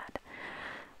that he had,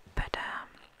 but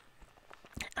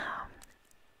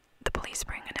the police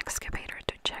bring an excavator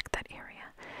to check that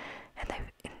area, and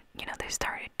they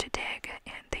started to dig,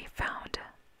 and they found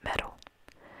metal.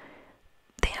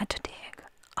 They had to dig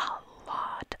a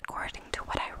lot, according to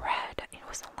what I read. It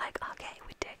wasn't like, okay,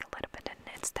 we dig a little bit and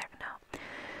it's there. No,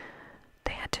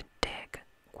 they had to dig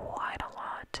quite a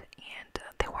lot, and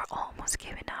they were almost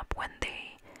giving up when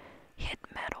they hit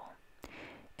metal.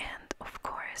 And of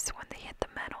course, when they hit the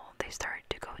metal, they started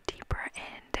to go deeper,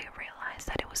 and they realized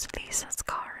that it was Lisa's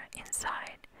car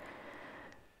inside.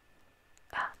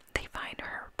 They find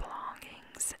her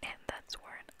belongings, and that's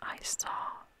where I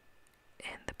saw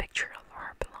in the picture of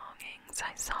her belongings,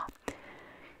 I saw,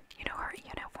 you know, her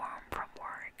uniform from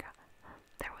work.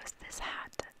 There was this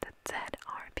hat that said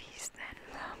Arby's, and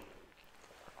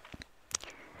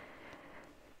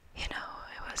you know,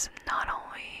 it was not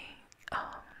only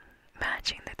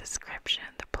matching the description,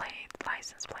 the plate,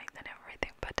 license plate, and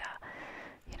everything, but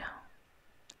you know,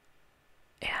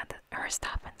 it had her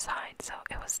stuff inside, so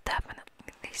it was definitely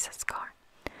Lisa's car.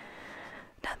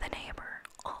 Now the neighbor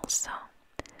also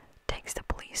takes the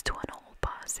police to an old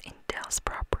bus in Dell's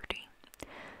property,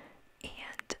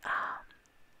 and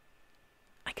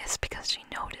I guess because she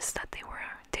noticed that they were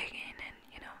digging, and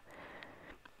you know,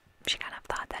 she kind of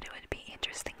thought that it would be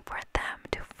interesting for them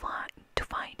to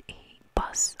find a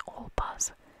old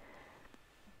bus.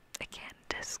 Again,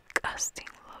 disgusting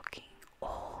looking,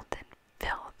 old and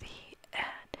filthy,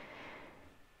 and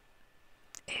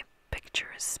if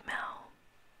pictures smell,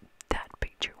 that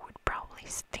picture would probably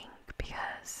stink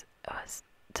because it was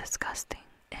disgusting.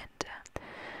 And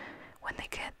when they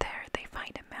get there, they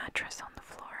find a mattress on the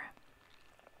floor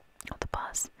of the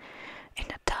bus in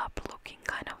a tub looking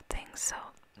kind of thing, so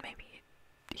maybe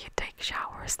you take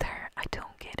showers there. I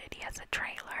don't get it. He has a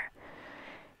trailer,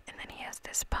 and then he has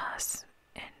this bus,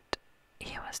 and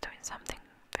he was doing something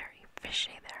very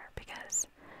fishy there, because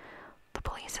the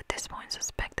police at this point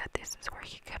suspect that this is where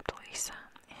he kept Lisa,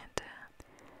 and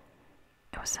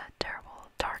it was a terrible,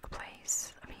 dark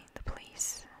place. I mean, the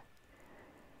police,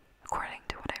 according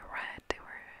to what I read,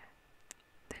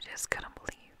 they just couldn't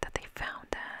believe that they found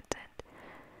that, and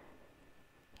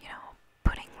you know,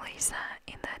 putting Lisa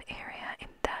in that area, in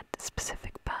that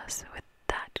specific bus with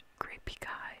that creepy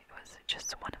guy, was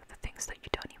just one of the things that you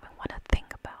don't even want to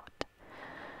think about.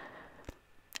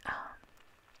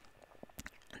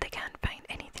 They can't find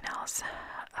anything else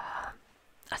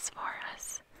as far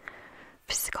as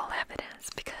physical evidence,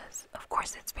 because of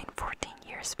course it's been 14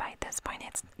 years by this point.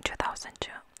 It's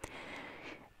 2002,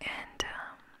 and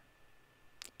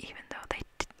even though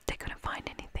they couldn't find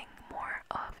anything more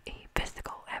of a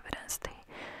physical evidence,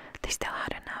 they still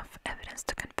had enough evidence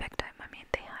to convict him. I mean,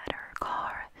 they had her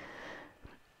car,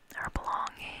 her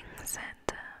belongings,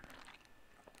 and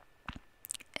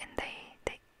they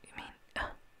I mean,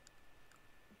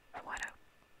 what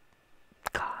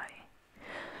a guy.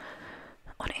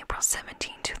 On April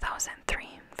 17, 2003,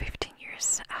 15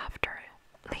 years after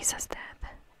Lisa's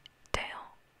death,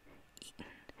 Dale Eaton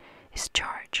is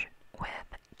charged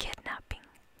with kidnapping,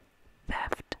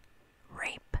 theft,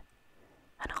 rape,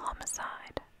 and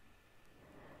homicide.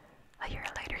 A year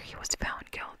later, he was found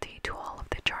guilty to all of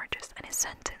the charges and is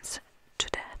sentenced to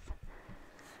death.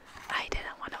 I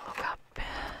didn't want to look up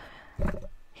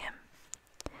him,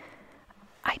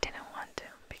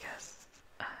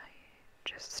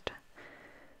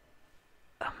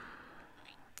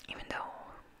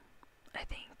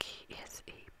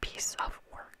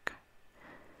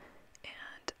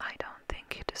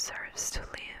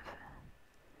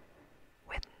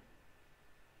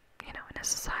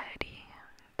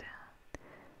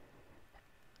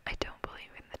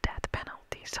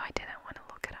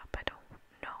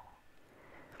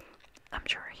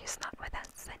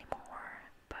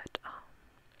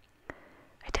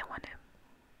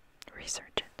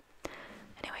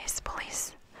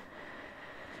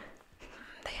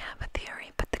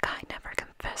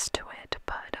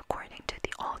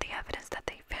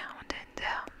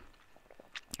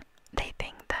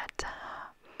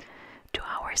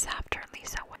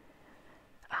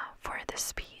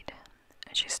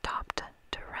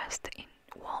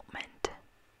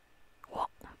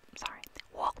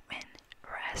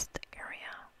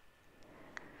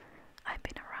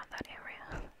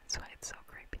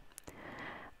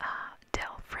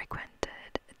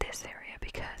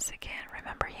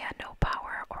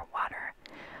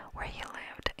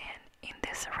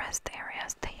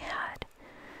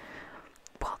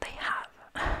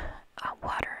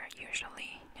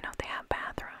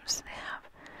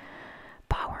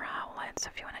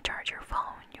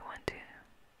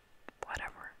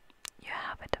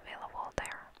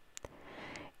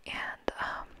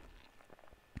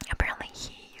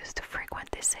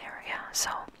 So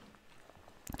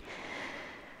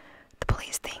the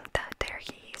police think that there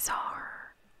he saw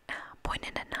her,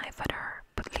 pointed a knife at her,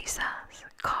 put Lisa's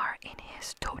car in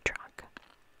his tow truck,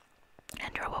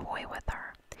 and drove away with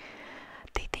her.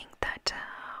 They think that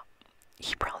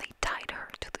he probably tied her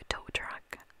to the tow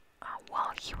truck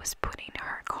while he was putting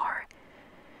her car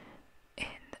in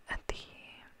the,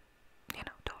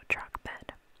 tow truck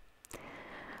bed.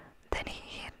 Then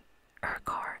he hid her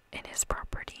car in his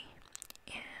property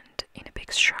and in a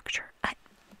big structure.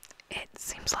 It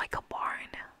seems like a barn,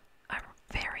 a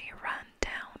very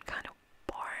run-down kind of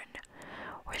barn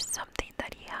or something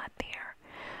that he had there.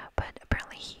 But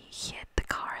apparently he hid the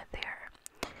car there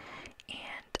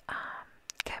and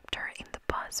kept her in the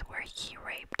bus where he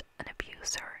raped and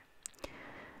abused her.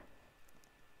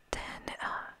 Then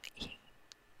he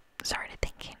started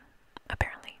thinking,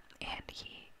 apparently, and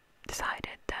he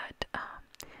decided that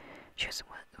she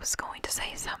was going to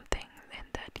say something and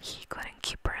that he couldn't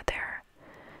keep her there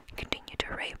and continue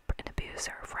to rape and abuse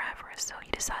her forever, so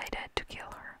he decided to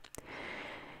kill her.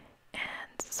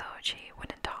 And so she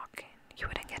wouldn't talk and he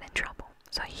wouldn't get in trouble.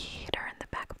 So he hit her in the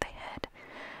back of the head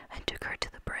and took her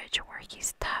to the bridge where he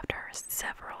stabbed her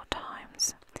several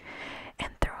times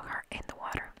and threw her in the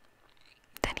water.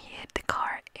 Then he hid the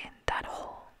car in that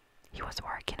hole he was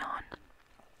working on.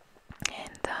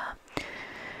 And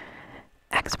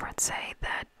experts say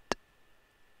that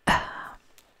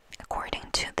according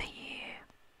to the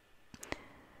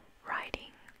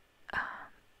writing,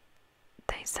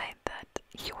 they say that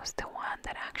he was the one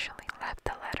that actually left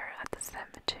the letter at the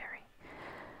cemetery.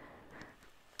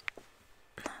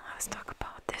 Let's talk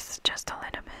about this just a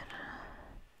little bit.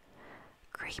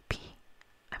 Creepy.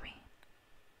 I mean,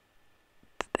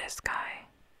 this guy,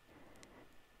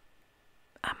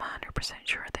 I'm 100%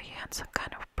 sure that he had some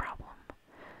kind of problem.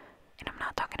 And I'm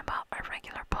not talking about a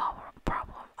regular problem.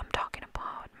 I'm talking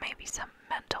about maybe some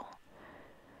mental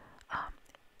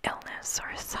illness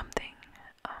or something.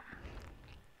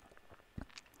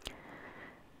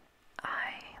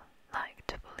 I like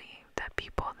to believe that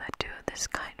people that do this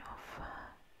kind of,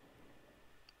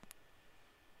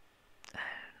 I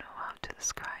don't know how to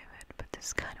describe it, but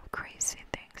this kind of crazy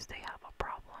things, they have a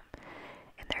problem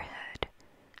in their head.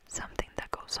 Something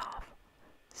that goes off.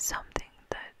 Something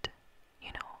that,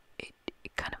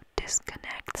 it kind of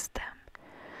disconnects them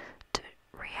to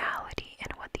reality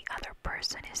and what the other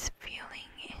person is feeling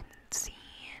and seeing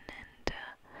and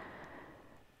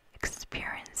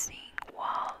experiencing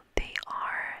while they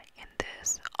are in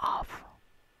this off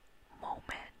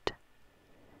moment,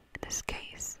 in this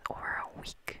case, or a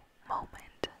weak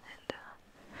moment.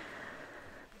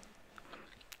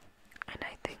 And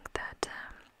I think that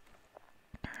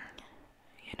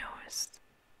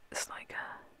it's like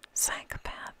a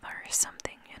psychopath or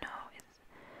something,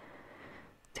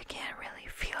 they can't really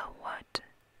feel what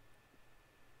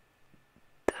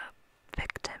the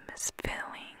victim is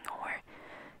feeling, or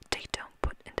they don't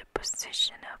put in the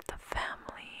position of the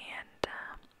family, and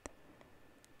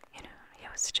he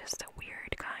was just a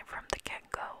weird guy from the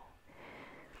get-go.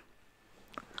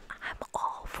 I'm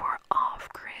all for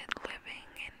off-grid living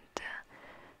and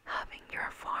having your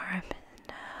farm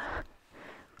and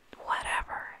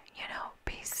whatever,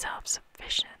 be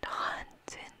self-sufficient,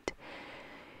 hunt and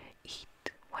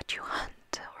eat what you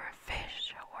hunt, or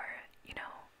fish, or,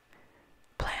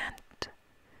 plant,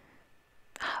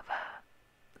 have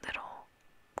a little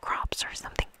crops or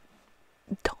something.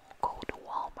 Don't go to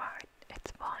Walmart,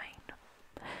 it's fine.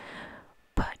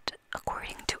 But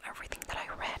according to everything that I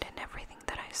read and everything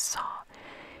that I saw,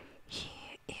 he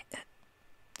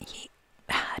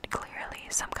had clearly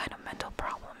some kind of mental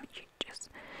problem.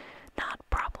 Not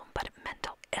problem, but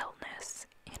mental illness.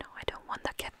 I don't want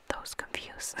to get those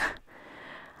confused.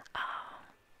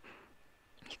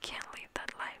 You can't live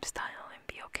that lifestyle and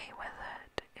be okay with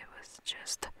it. It was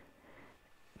just,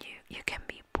 you can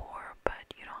be poor, but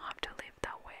you don't have to live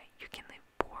that way. You can live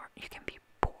poor, you can be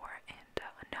poor and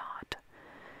not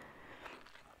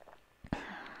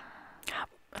have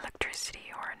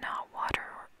electricity or not water,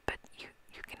 but you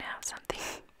can have something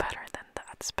better than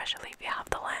that, especially if you have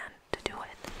the land to do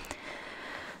it.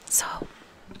 So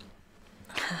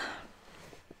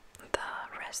the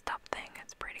rest stop thing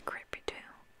is pretty creepy too.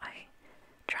 I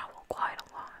travel quite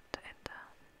a lot, and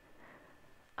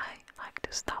I like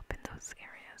to stop in those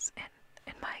areas, and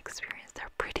in my experience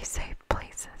they're pretty safe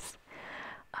places.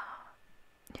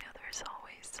 There's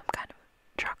always some kind of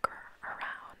trucker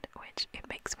around, which it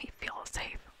makes me feel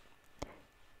safe.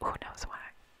 Who knows why?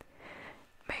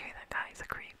 Maybe that guy's a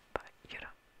creep, but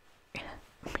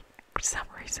for some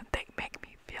reason they make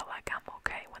me feel like I'm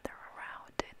okay when they're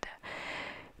around.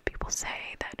 And people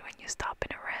say that when you stop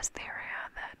in a rest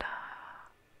area that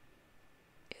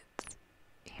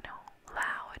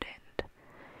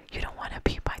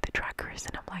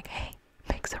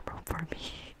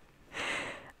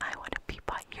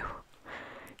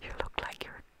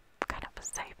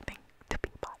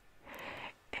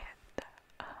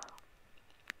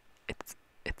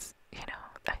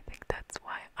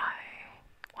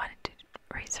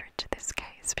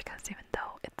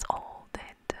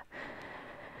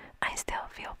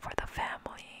feel for the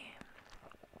family.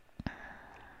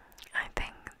 I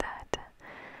think that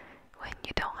when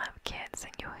you don't have kids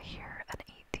and you hear an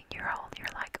 18-year-old,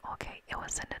 you're like, okay, it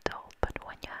was an adult. But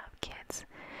when you have kids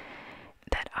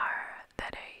that are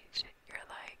that age, you're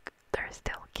like, they're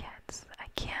still kids. I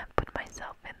can't put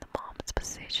myself in the mom's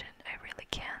position. I really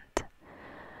can't.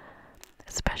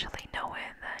 Especially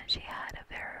knowing that she had a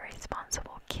very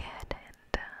responsible kid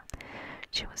and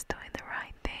she was doing the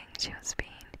right thing. She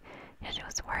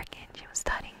was working, she was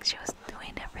studying, she was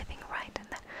doing everything right, and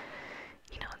then,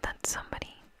 that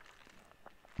somebody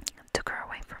took her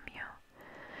away from you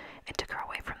and took her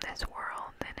away from this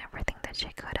world and everything that she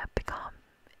could have become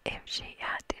if she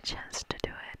had the chance to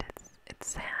do it. It's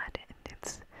sad, and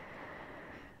it's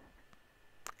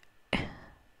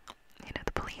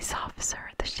the police officer,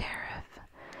 the sheriff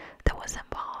that was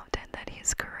involved, and that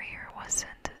his career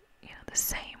wasn't the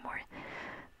same, or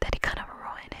that it kind of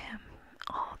ruined him.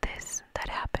 All this that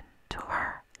happened to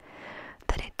her,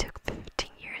 that it took 15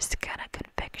 years to get a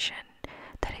conviction,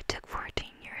 that it took 14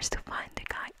 years to find the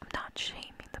guy. I'm not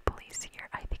shaming the police here.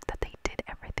 I think that they did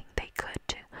everything they could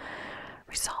to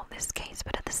resolve this case,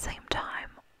 but at the same time,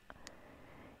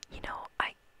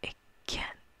 I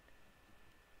can't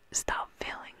stop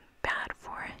feeling bad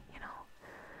for it,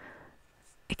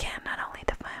 Again, not only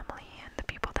the family and the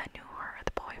people that knew her,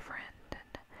 the boyfriend,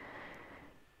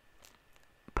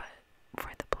 but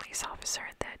for the police officer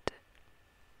that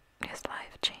his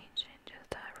life changed in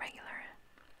just a regular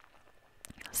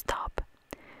stop.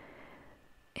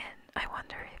 And I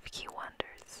wonder if he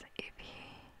wonders if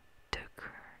he took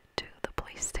her to the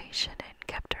police station and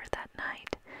kept her that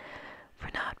night for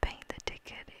not paying the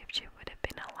ticket, if she would have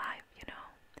been alive,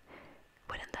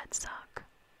 Wouldn't that suck?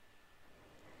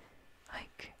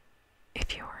 Like,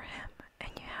 if you were him and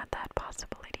you had that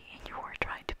possibility and you were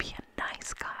trying to be a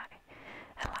nice guy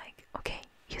and like, okay,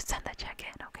 you send the check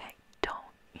in, okay, don't,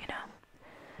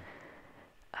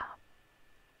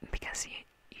 because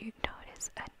you notice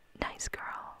a nice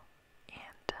girl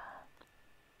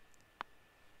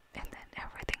and then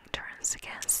everything turns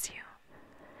against you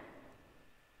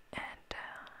and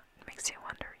makes you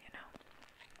wonder,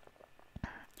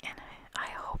 and I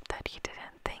hope that he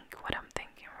didn't think what I'm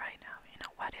thinking right now.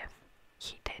 What if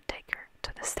he did take her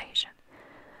to the station?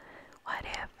 What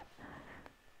if?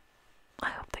 I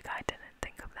hope the guy didn't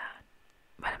think of that,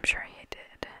 but I'm sure he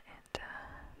did, and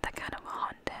that kind of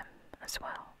haunted him as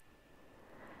well.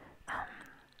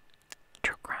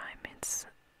 True crime, it's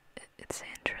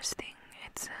interesting.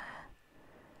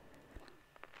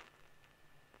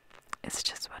 It's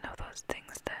just one of those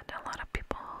things that a lot of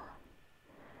people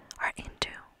are into.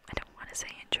 I don't want to say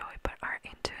enjoy, but are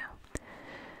into.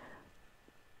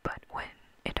 But when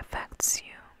it affects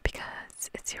you, because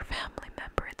it's your family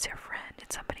member, it's your friend,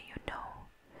 it's somebody you know,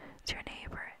 it's your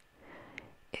neighbor,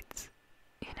 it's,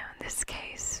 in this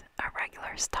case, a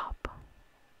regular stop,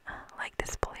 like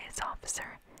this police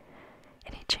officer,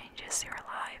 and it changes your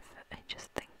life. I just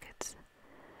think it's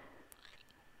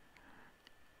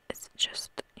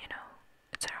just,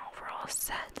 it's an overall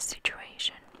sad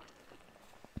situation.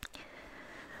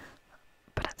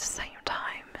 But at the same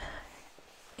time,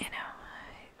 I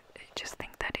just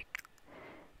think that it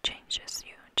changes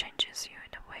you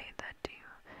in a way that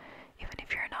even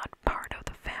if you're not part of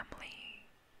the family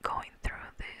going through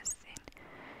this and,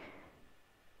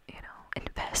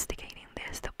 investigating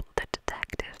this, the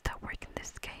detectives that work in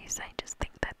this case, I just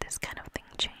think that this kind of thing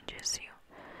changes you.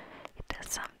 It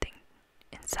does something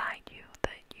inside you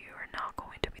that you are not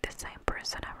going to be the same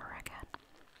person ever again.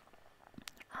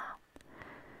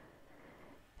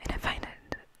 And I find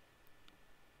it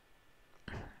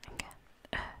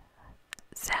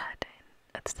sad and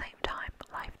at the same time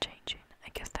life-changing. I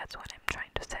guess that's what I'm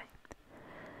trying to say.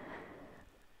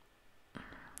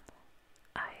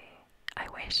 I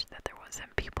wish that there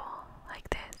wasn't people like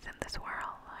this in this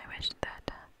world. I wish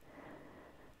that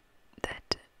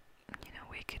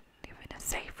we could live in a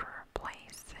safer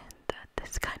place and that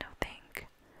this kind of thing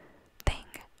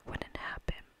wouldn't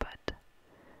happen. But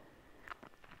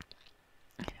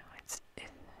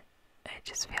I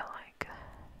just feel like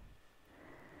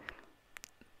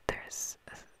there's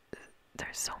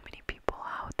so many people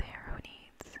out there who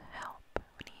needs help,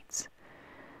 who needs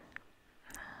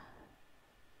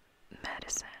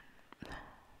medicine,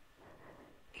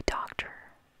 a doctor,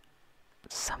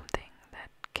 something that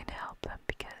can help them,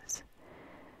 because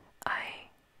I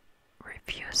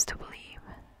refuse to believe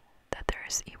that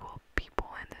there's evil people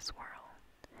in this world.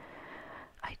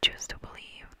 I choose to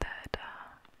believe that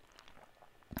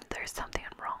there's something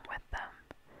wrong with them.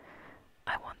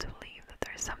 I want to believe that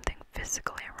there's something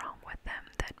physically wrong with them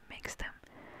that makes them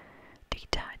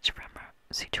detach from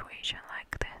a situation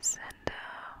like this and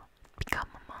become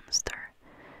a monster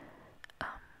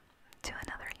to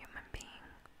another human being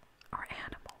or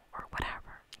animal or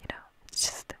whatever, you know. It's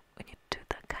just when you do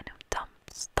that kind of dumb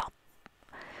stuff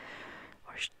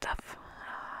or stuff,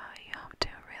 you have to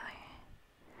really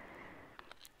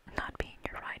not be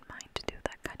in your right mind to do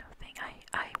that kind of thing.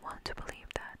 I want to believe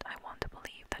that. I want to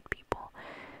believe that people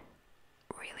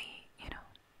really, you know,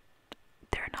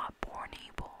 they're not born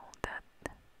evil, that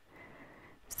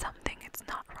something is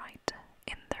not right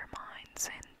in their minds,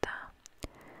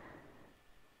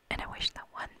 and I wish that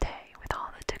one day, with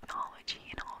all the technology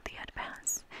and all the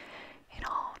advance and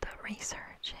all the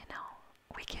research, you know,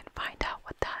 we can find out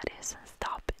what that is and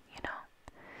stop it, you know.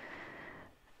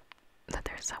 That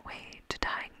there's a way to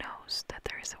diagnose, that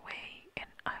there is a way, and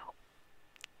I hope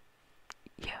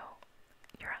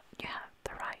you have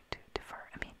the right to defer.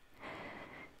 I mean,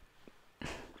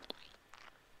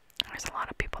 there's a lot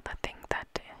of people that think that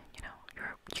you know,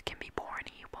 you can be born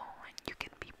evil and you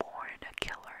can be born a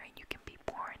killer and you can be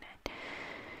born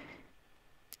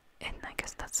and I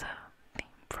guess that's a theme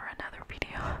for another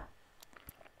video.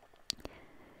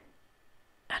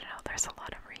 I don't know, there's a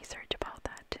lot of research about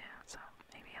that too, so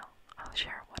maybe I'll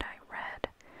share what I read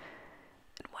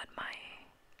and what my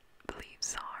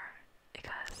beliefs are,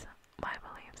 because my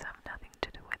beliefs have nothing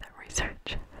to do with the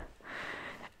research.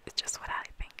 It's just what I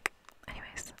think.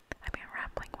 Anyways, I've been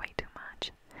rambling way too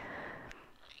much.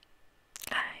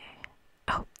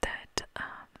 I hope that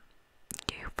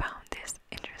you found this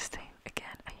interesting.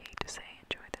 Again, I hate to say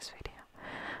enjoy this video,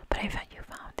 but I hope you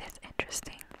found this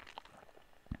interesting,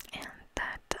 and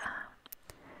that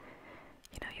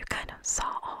you know, you kind of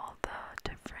saw all the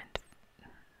different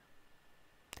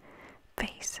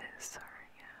faces